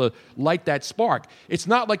be able to light that spark. It's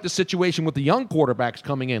not like the situation with the young quarterbacks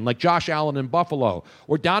coming in, like Josh Allen in Buffalo,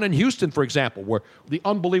 or down in Houston, for example, where the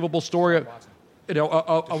unbelievable story of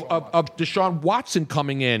Deshaun Watson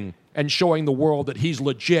coming in and showing the world that he's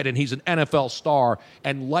legit and he's an NFL star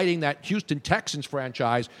and lighting that Houston Texans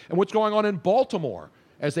franchise, and what's going on in Baltimore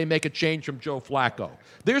as they make a change from Joe Flacco.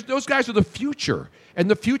 Those guys are the future. And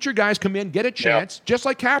the future guys come in, get a chance, just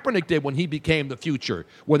like Kaepernick did when he became the future,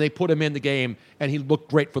 when they put him in the game, and he looked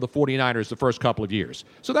great for the 49ers the first couple of years.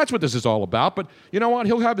 So that's what this is all about. But you know what?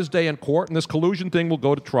 He'll have his day in court, and this collusion thing will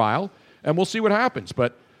go to trial, and we'll see what happens.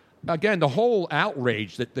 But again, the whole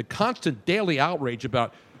outrage, the constant daily outrage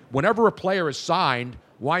about whenever a player is signed,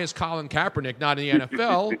 why is Colin Kaepernick not in the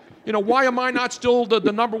NFL? Why am I not still the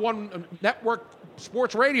number one network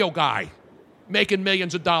sports radio guy making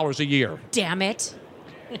millions of dollars a year? Damn it.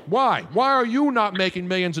 Why? Why are you not making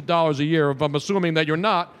millions of dollars a year if I'm assuming that you're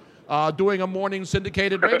not doing a morning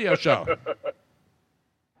syndicated radio show?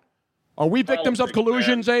 Are we victims of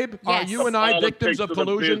collusion, Abe? Yes. Are you and I victims of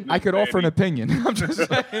collusion? I could offer an opinion. I'm just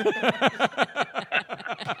saying.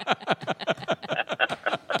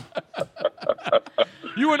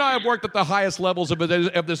 You and I have worked at the highest levels of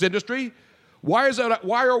this industry. Why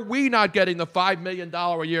are we not getting the $5 million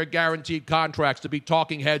a year guaranteed contracts to be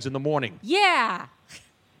talking heads in the morning? Yeah.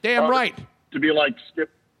 Damn right. To be like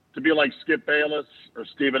Skip Bayless or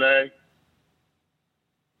Stephen A.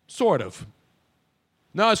 Sort of.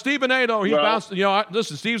 No, Stephen A. though, he bounced.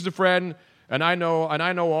 Listen, Steve's a friend, and I know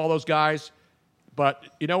all those guys. But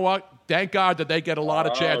you know what? Thank God that they get a lot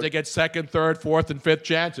of chances. They get second, third, fourth, and fifth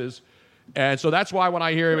chances, and so that's why when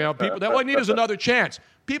I hear people, all I need is another chance.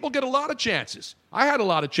 People get a lot of chances. I had a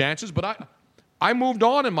lot of chances, but I moved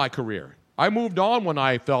on in my career. I moved on when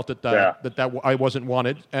I felt that I wasn't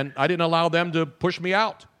wanted, and I didn't allow them to push me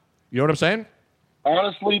out. You know what I'm saying?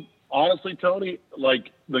 Honestly, Tony,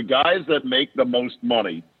 like the guys that make the most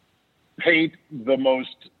money paint the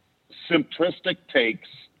most simplistic takes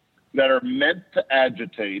that are meant to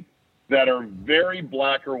agitate, that are very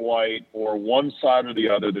black or white or one side or the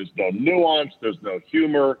other. There's no nuance. There's no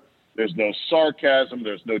humor. There's no sarcasm.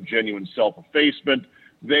 There's no genuine self-effacement.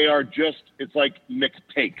 They are just, it's like Nick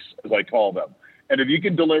takes, as I call them. And if you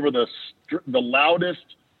can deliver the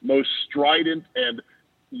loudest, most strident and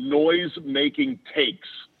noise-making takes,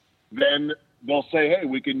 then they'll say, hey,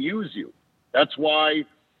 we can use you. That's why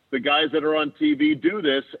the guys that are on TV do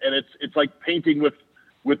this, and it's like painting with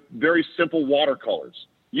very simple watercolors.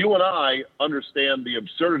 You and I understand the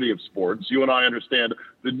absurdity of sports. You and I understand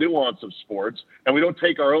the nuance of sports, and we don't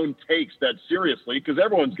take our own takes that seriously because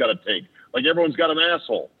everyone's got a take. Like everyone's got an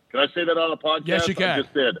asshole. Can I say that on a podcast? Yes, you can. I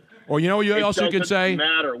just did. Or you also can say, it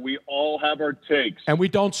doesn't matter. We all have our takes. And we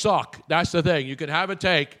don't suck. That's the thing. You can have a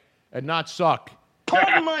take and not suck.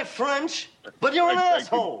 Pardon my French, but you're an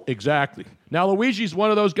asshole. Exactly. Now, Luigi's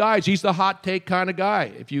one of those guys. He's the hot take kind of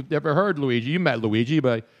guy. If you've ever heard Luigi, you met Luigi,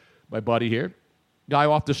 my buddy here. Guy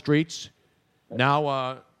off the streets.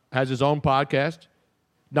 Now has his own podcast.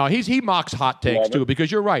 No, he mocks hot takes, too, because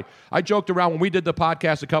you're right. I joked around when we did the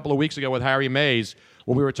podcast a couple of weeks ago with Harry Mays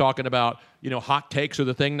when we were talking about, hot takes are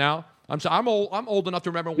the thing now. I'm old enough to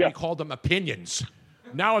remember when we called them opinions.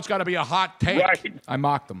 Now it's got to be a hot take. Right. I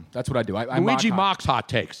mock them. That's what I do. Luigi mocks hot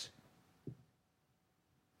takes.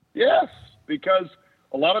 Yes, because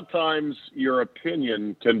a lot of times your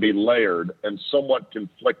opinion can be layered and somewhat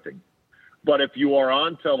conflicting. But if you are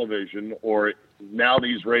on television or now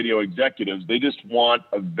these radio executives, they just want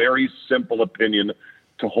a very simple opinion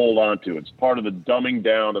to hold on to. It's part of the dumbing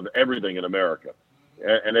down of everything in America.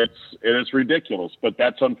 And it's ridiculous, but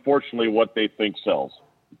that's unfortunately what they think sells.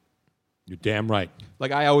 You're damn right.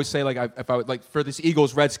 Like I always say, if I would like for this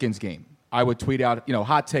Eagles-Redskins game, I would tweet out,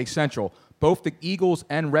 Hot Take Central. Both the Eagles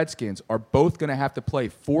and Redskins are both going to have to play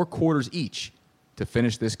 4 quarters each to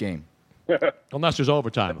finish this game. Unless there's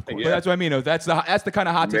overtime, of course. Yeah. But that's what I mean. That's the kind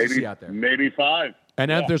of hot takes you see out there. Maybe 5. And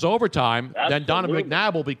then if there's overtime, then Absolutely. Donovan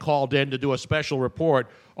McNabb will be called in to do a special report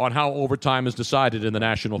on how overtime is decided in the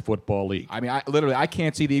National Football League. I mean, I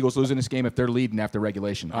can't see the Eagles losing this game if they're leading after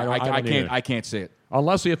regulation. I can't see it.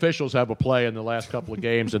 Unless the officials have a play in the last couple of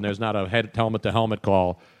games and there's not a helmet-to-helmet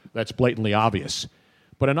call, that's blatantly obvious.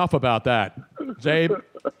 But enough about that. Zabe,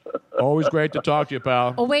 always great to talk to you,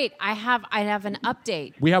 pal. Oh, wait. I have an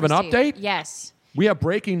update. We have an Steve. update? Yes. We have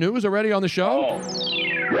breaking news already on the show?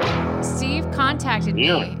 Steve contacted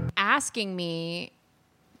me asking me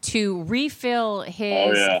to refill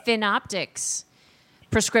his Thin Optics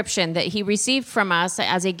prescription that he received from us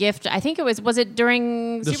as a gift. I think it was it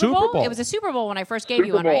during the Super Bowl? It was a Super Bowl when I first gave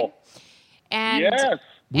you one, right? And yes.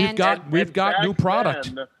 We've got new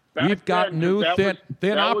product. We've got new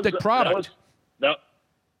thin optic product. That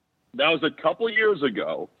was a couple years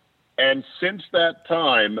ago. And since that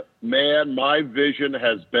time, man, my vision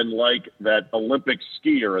has been like that Olympic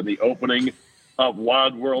skier in the opening of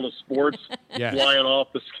Wild World of Sports, flying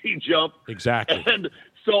off the ski jump. Exactly. And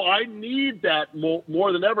so I need that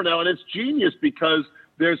more than ever now. And it's genius because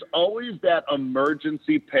there's always that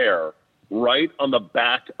emergency pair right on the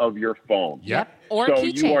back of your phone. Yep. Or so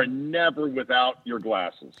keychain. you are never without your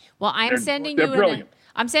glasses. Well, I'm sending you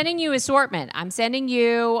assortment. I'm sending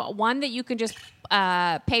you one that you can just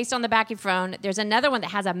paste on the back of your phone. There's another one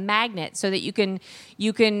that has a magnet so that you can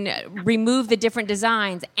remove the different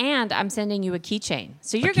designs. And I'm sending you a keychain.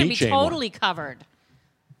 So you're going to be totally covered.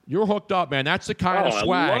 You're hooked up, man. That's the kind of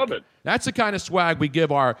swag. I love it. That's the kind of swag we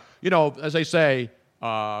give our, as they say,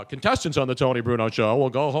 contestants on the Tony Bruno Show. Will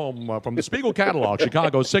go home from the Spiegel catalog,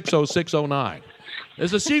 Chicago 60609.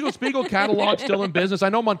 Is the Spiegel catalog still in business? I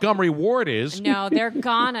know Montgomery Ward is. No, they're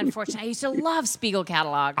gone, unfortunately. I used to love Spiegel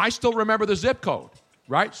catalog. I still remember the zip code,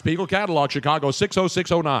 right? Spiegel catalog, Chicago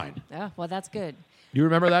 60609. Oh, well, that's good. You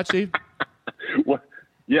remember that, Steve?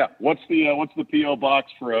 Yeah. What's the P.O.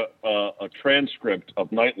 box for a transcript of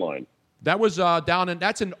Nightline? That was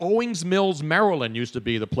that's in Owings Mills, Maryland, used to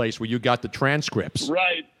be the place where you got the transcripts.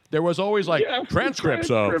 Right. There was always transcripts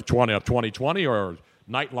of 2020 or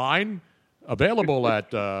Nightline available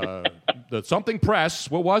at the Something Press.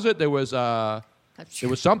 What was it? There was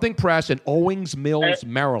Something Press in Owings Mills,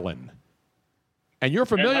 Maryland. And you're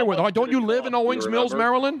familiar with? Don't you live in Owings Mills,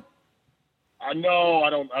 Maryland? No,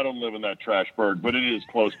 I don't live in that trash burg, but it is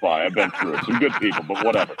close by. I've been through it. Some good people, but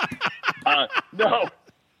whatever.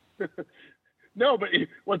 No, but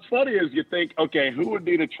what's funny is you think, okay, who would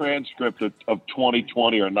need a transcript of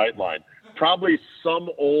 2020 or Nightline? Probably some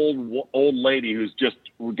old lady who's just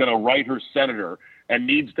going to write her senator and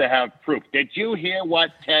needs to have proof. Did you hear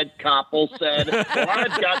what Ted Koppel said? Well,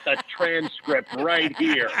 I've got the transcript right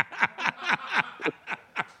here.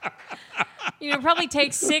 It probably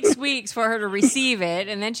takes 6 weeks for her to receive it,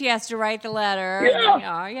 and then she has to write the letter.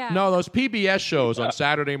 Yeah. No, those PBS shows on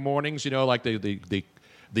Saturday mornings, like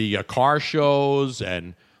the car shows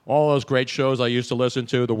and all those great shows I used to listen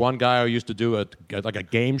to. The one guy who used to do a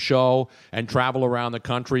game show and travel around the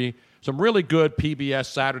country. Some really good PBS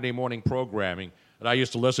Saturday morning programming that I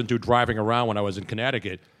used to listen to driving around when I was in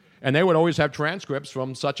Connecticut. And they would always have transcripts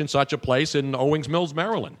from such and such a place in Owings Mills,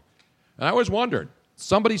 Maryland. And I always wondered,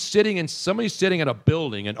 somebody's sitting in a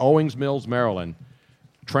building in Owings Mills, Maryland,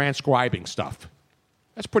 transcribing stuff.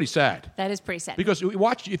 That's pretty sad. That is pretty sad. Because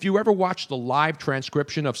if you ever watch the live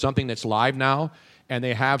transcription of something that's live now, and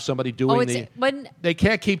they have somebody doing they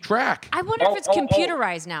can't keep track. I wonder if it's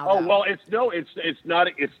computerized now. Oh, well, it's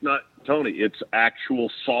not Tony. It's actual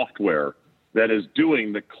software that is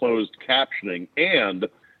doing the closed captioning. And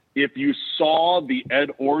if you saw the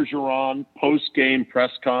Ed Orgeron post-game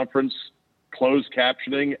press conference closed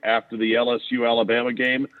captioning after the LSU-Alabama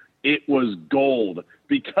game, it was gold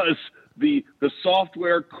because the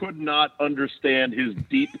software could not understand his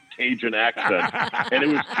deep Cajun accent, and it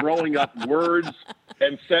was throwing up words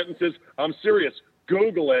and sentences. I'm serious.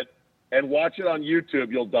 Google it and watch it on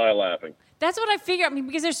YouTube. You'll die laughing. That's what I figure. I mean,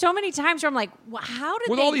 because there's so many times where I'm like, well, how did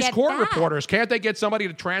with they all these get court that? reporters, can't they get somebody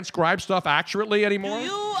to transcribe stuff accurately anymore? Do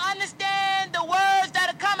you understand the words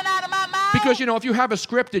that are coming out of my mouth? Because, if you have a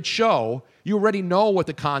scripted show, you already know what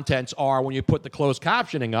the contents are when you put the closed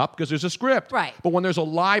captioning up because there's a script. Right. But when there's a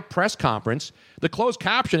live press conference, the closed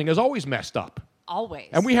captioning is always messed up. Always.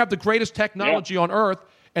 And we have the greatest technology on earth,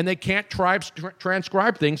 and they can't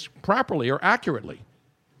transcribe things properly or accurately.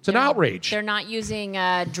 It's an outrage. They're not using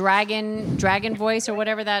Dragon Voice or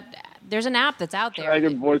whatever that. There's an app that's out there.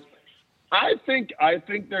 Dragon Voice. I think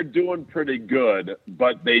they're doing pretty good,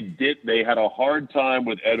 but they had a hard time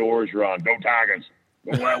with Ed Orgeron. Go Tigers.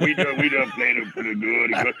 Well, we done played them pretty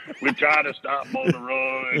good. We tried to stop them on the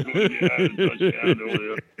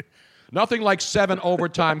run. Nothing like 7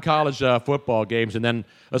 overtime college football games and then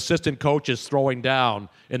assistant coaches throwing down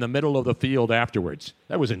in the middle of the field afterwards.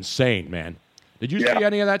 That was insane, man. Did you see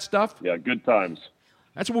any of that stuff? Yeah, good times.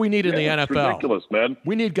 That's what we need in the NFL. It's ridiculous, man.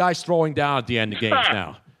 We need guys throwing down at the end of games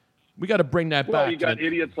now. We got to bring that back. Well, you got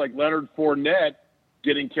idiots like Leonard Fournette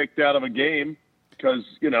getting kicked out of a game because,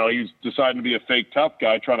 he's deciding to be a fake tough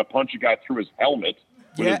guy trying to punch a guy through his helmet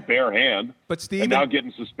with his bare hand. But Steve, and now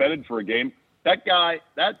getting suspended for a game. That guy,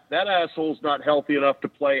 that asshole's not healthy enough to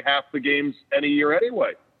play half the games any year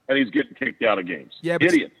anyway, and he's getting kicked out of games. Yeah,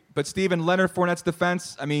 idiot. But Steven, Leonard Fournette's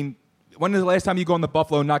defense, I mean, when is the last time you go in the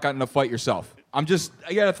Buffalo and not got in a fight yourself? I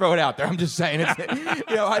got to throw it out there. I'm just saying.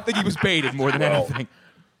 I think he was baited more than anything.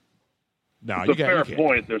 No, it's a fair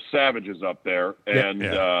point. There's savages up there, and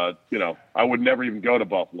I would never even go to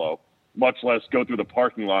Buffalo, much less go through the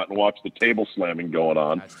parking lot and watch the table slamming going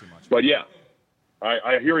on. That's too much. But yeah,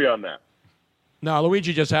 I hear you on that. No,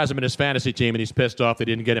 Luigi just has him in his fantasy team, and he's pissed off they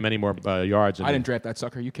didn't get him any more yards. I didn't draft that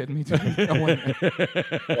sucker. Are you kidding me?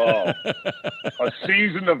 A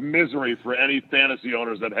season of misery for any fantasy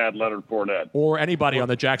owners that had Leonard Fournette. Or anybody on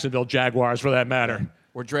the Jacksonville Jaguars, for that matter.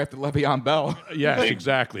 Or drafted Le'Veon Bell. Yes,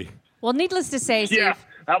 exactly. Well, needless to say, Steve. Yeah.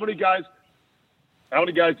 How many guys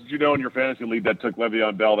did you know in your fantasy league that took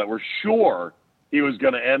Le'Veon Bell that were sure he was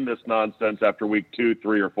going to end this nonsense after week 2,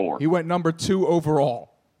 3, or 4? He went number 2 overall.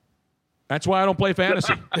 That's why I don't play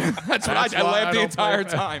fantasy. That's why I laughed the entire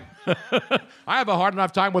time. I have a hard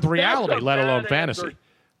enough time with reality, let alone fantasy.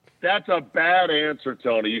 That's a bad answer,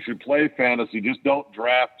 Tony. You should play fantasy. Just don't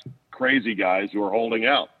draft crazy guys who are holding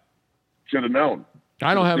out. Should have known.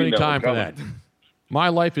 I don't have any time for that. My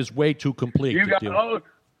life is way too complete. You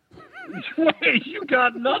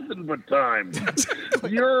got nothing but time.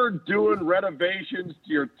 You're doing renovations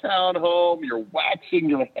to your townhome. You're waxing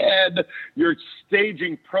your head. You're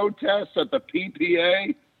staging protests at the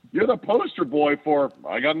PPA. You're the poster boy for,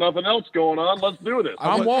 I got nothing else going on. Let's do this.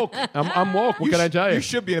 I'm woke. I'm woke. What can I tell you? You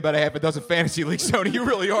should be in about a half a dozen fantasy leagues, Tony. You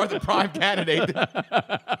really are the prime candidate.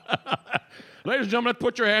 Ladies and gentlemen,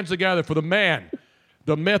 put your hands together for the man,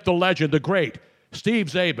 the myth, the legend, the great, Steve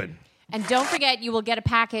Czaban. And don't forget, you will get a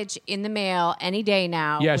package in the mail any day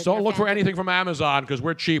now. Yes, don't look for anything from Amazon because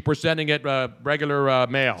we're cheap. We're sending it regular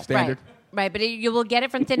mail. Standard. Right, but you will get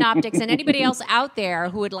it from Thin Optics. And anybody else out there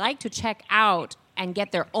who would like to check out and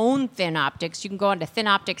get their own Thin Optics, you can go on to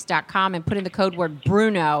thinoptics.com and put in the code word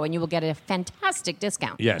Bruno, and you will get a fantastic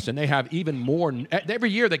discount. Yes, and they have even more.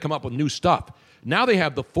 Every year they come up with new stuff. Now they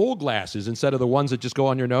have the full glasses instead of the ones that just go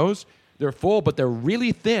on your nose. They're full, but they're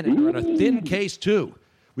really thin, and they're in a thin case, too.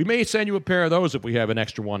 We may send you a pair of those if we have an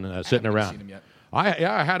extra one sitting around. Seen them yet.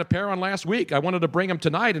 I had a pair on last week. I wanted to bring them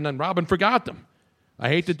tonight, and then Robin forgot them. I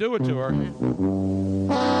hate to do it to her.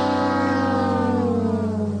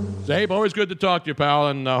 Zabe, always good to talk to you, pal,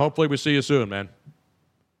 and hopefully we see you soon, man.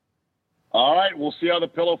 All right, we'll see how the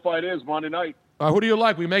pillow fight is Monday night. Who do you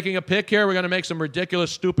like? We making a pick here? We're going to make some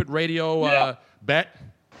ridiculous, stupid radio bet?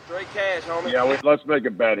 Straight cash, homie. Yeah, let's make a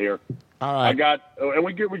bet here. All right. And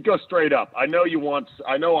we go straight up. I know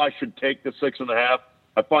I should take the 6.5.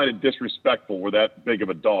 I find it disrespectful we're that big of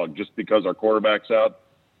a dog just because our quarterback's out.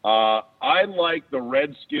 I like the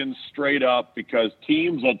Redskins straight up because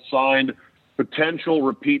teams that signed potential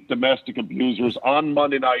repeat domestic abusers on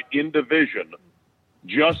Monday night in division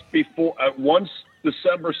just before once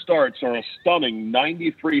December starts are a stunning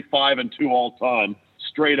 93-5-2 all time.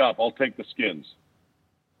 Straight up, I'll take the Skins.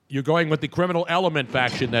 You're going with the criminal element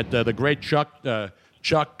faction that the great Chuck, who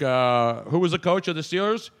was the coach of the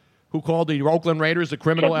Steelers, who called the Oakland Raiders the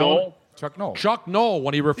criminal element? Chuck Noll,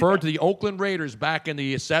 when he referred to the Oakland Raiders back in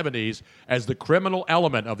the 70s as the criminal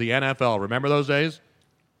element of the NFL. Remember those days?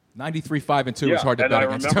 93-5-2 is hard to bet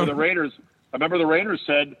against. I remember the Raiders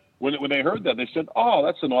said, when they heard that, they said, oh,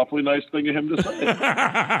 that's an awfully nice thing of him to say.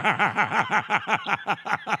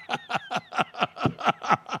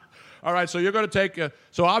 All right, so you're going to take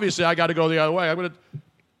so obviously I got to go the other way.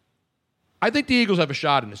 I think the Eagles have a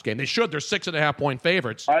shot in this game. They should. They're 6.5-point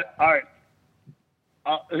favorites. All right.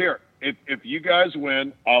 Here, if you guys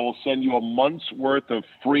win, I will send you a month's worth of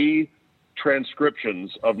free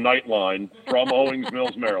transcriptions of Nightline from Owings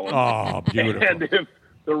Mills, Maryland. Oh, beautiful. And if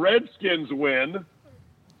the Redskins win,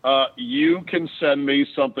 you can send me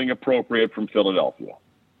something appropriate from Philadelphia.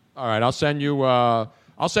 All right, I'll send you a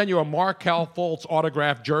Markel Fultz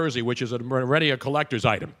autographed jersey, which is already a collector's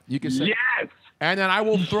item. You can send. Yes. And then I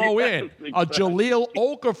will throw in a Jaleel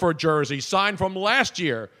Okafor jersey signed from last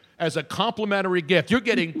year as a complimentary gift. You're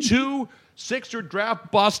getting 2 Sixer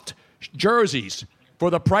draft bust jerseys for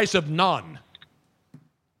the price of none.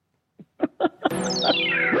 Or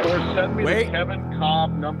send me the Kevin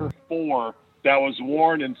Cobb number 4 that was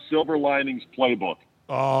worn in Silver Linings Playbook.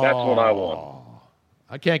 Oh, that's what I want.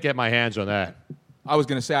 I can't get my hands on that. I was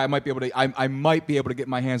going to say I might be able to get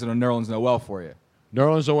my hands on a Nerlens Noel for you.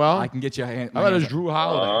 Nerlens Noel? I can get you a hand. How about his Drew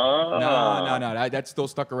Holiday? No. That's still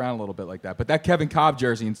stuck around a little bit like that. But that Kevin Cobb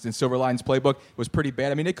jersey in Silver Linings Playbook was pretty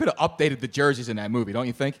bad. I mean, they could have updated the jerseys in that movie, don't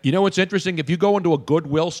you think? You know what's interesting? If you go into a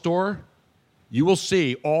Goodwill store, you will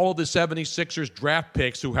see all of the 76ers draft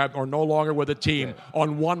picks who are no longer with the team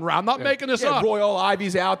on one round. I'm not making this up. Royal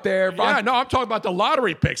Ivy's out there. No, I'm talking about the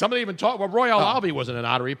lottery picks. I'm not even talking about Royal Ivy wasn't a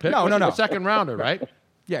lottery pick. No. A second rounder, right?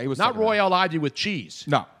 Yeah, he was not Royal Ivy with cheese.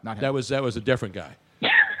 No, not him. That was a different guy.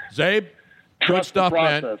 Zabe, good Trust stuff, the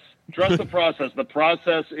process. man. Trust the process. The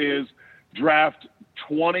process is draft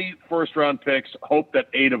 20 first-round picks, hope that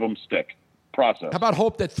 8 of them stick. Process. How about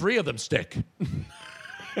hope that 3 of them stick?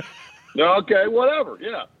 Okay, whatever,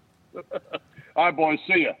 yeah. All right, boys,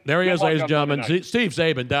 see ya. There he Good is, luck ladies and on gentlemen. Monday night. Steve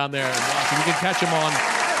Zabin down there in Washington. You can catch him on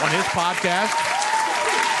his podcast,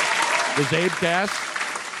 the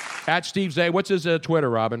Zabecast, at Steve Zabe. What's his Twitter,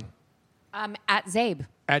 Robin? At Zabe.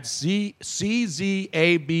 At CZABE.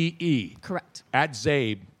 Correct. At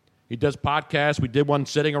Zabe. He does podcasts. We did one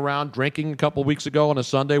sitting around drinking a couple weeks ago on a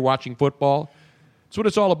Sunday, watching football. That's what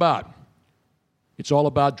it's all about. It's all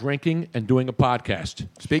about drinking and doing a podcast.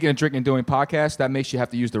 Speaking of drinking and doing podcasts, that makes you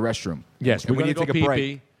have to use the restroom. Yes, we need to take a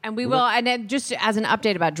break. And we will, and then just as an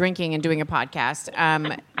update about drinking and doing a podcast,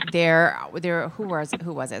 who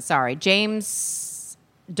was it? Sorry, James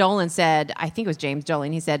Dolan said, I think it was James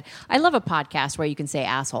Dolan, he said, I love a podcast where you can say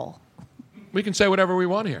asshole. We can say whatever we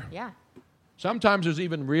want here. Yeah. Sometimes there's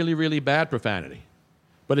even really, really bad profanity.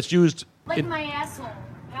 But it's used... Like my asshole.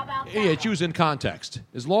 How about that? Yeah, it's used in context.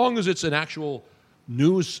 As long as it's an actual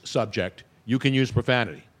news subject, you can use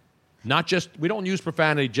profanity. Not just... We don't use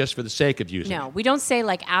profanity just for the sake of using it. No, we don't say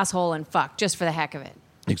like asshole and fuck just for the heck of it.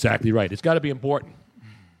 Exactly right. It's got to be important.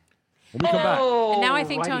 When we come back... And now I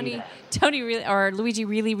think Tony really, or Luigi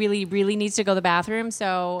really, really, really needs to go to the bathroom.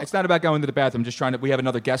 So It's not about going to the bathroom. Just trying to. We have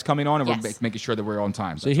another guest coming on, and Yes. we're making sure that we're on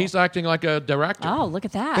time. See, he's acting like a director. Oh, look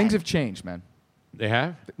at that. Things have changed, man. They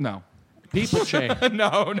have? No. People change.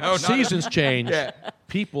 No. Seasons change. Yeah.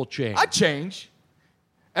 People change. I change.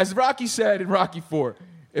 As Rocky said in Rocky IV,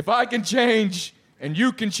 if I can change and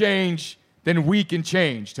you can change, then we can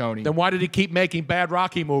change, Tony. Then why did he keep making bad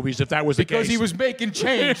Rocky movies if that was the case? Because he was making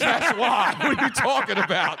change. That's why. What are you talking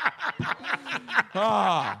about?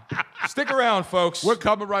 Stick around, folks. We're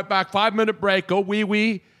coming right back. 5-minute break. Go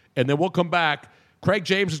wee-wee, and then we'll come back. Craig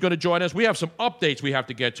James is going to join us. We have some updates we have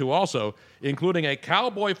to get to also, including a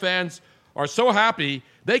Cowboy fans are so happy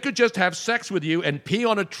they could just have sex with you and pee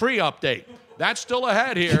on a tree update. That's still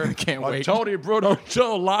ahead here. Can't on wait. Tony Bruno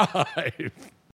Show Live.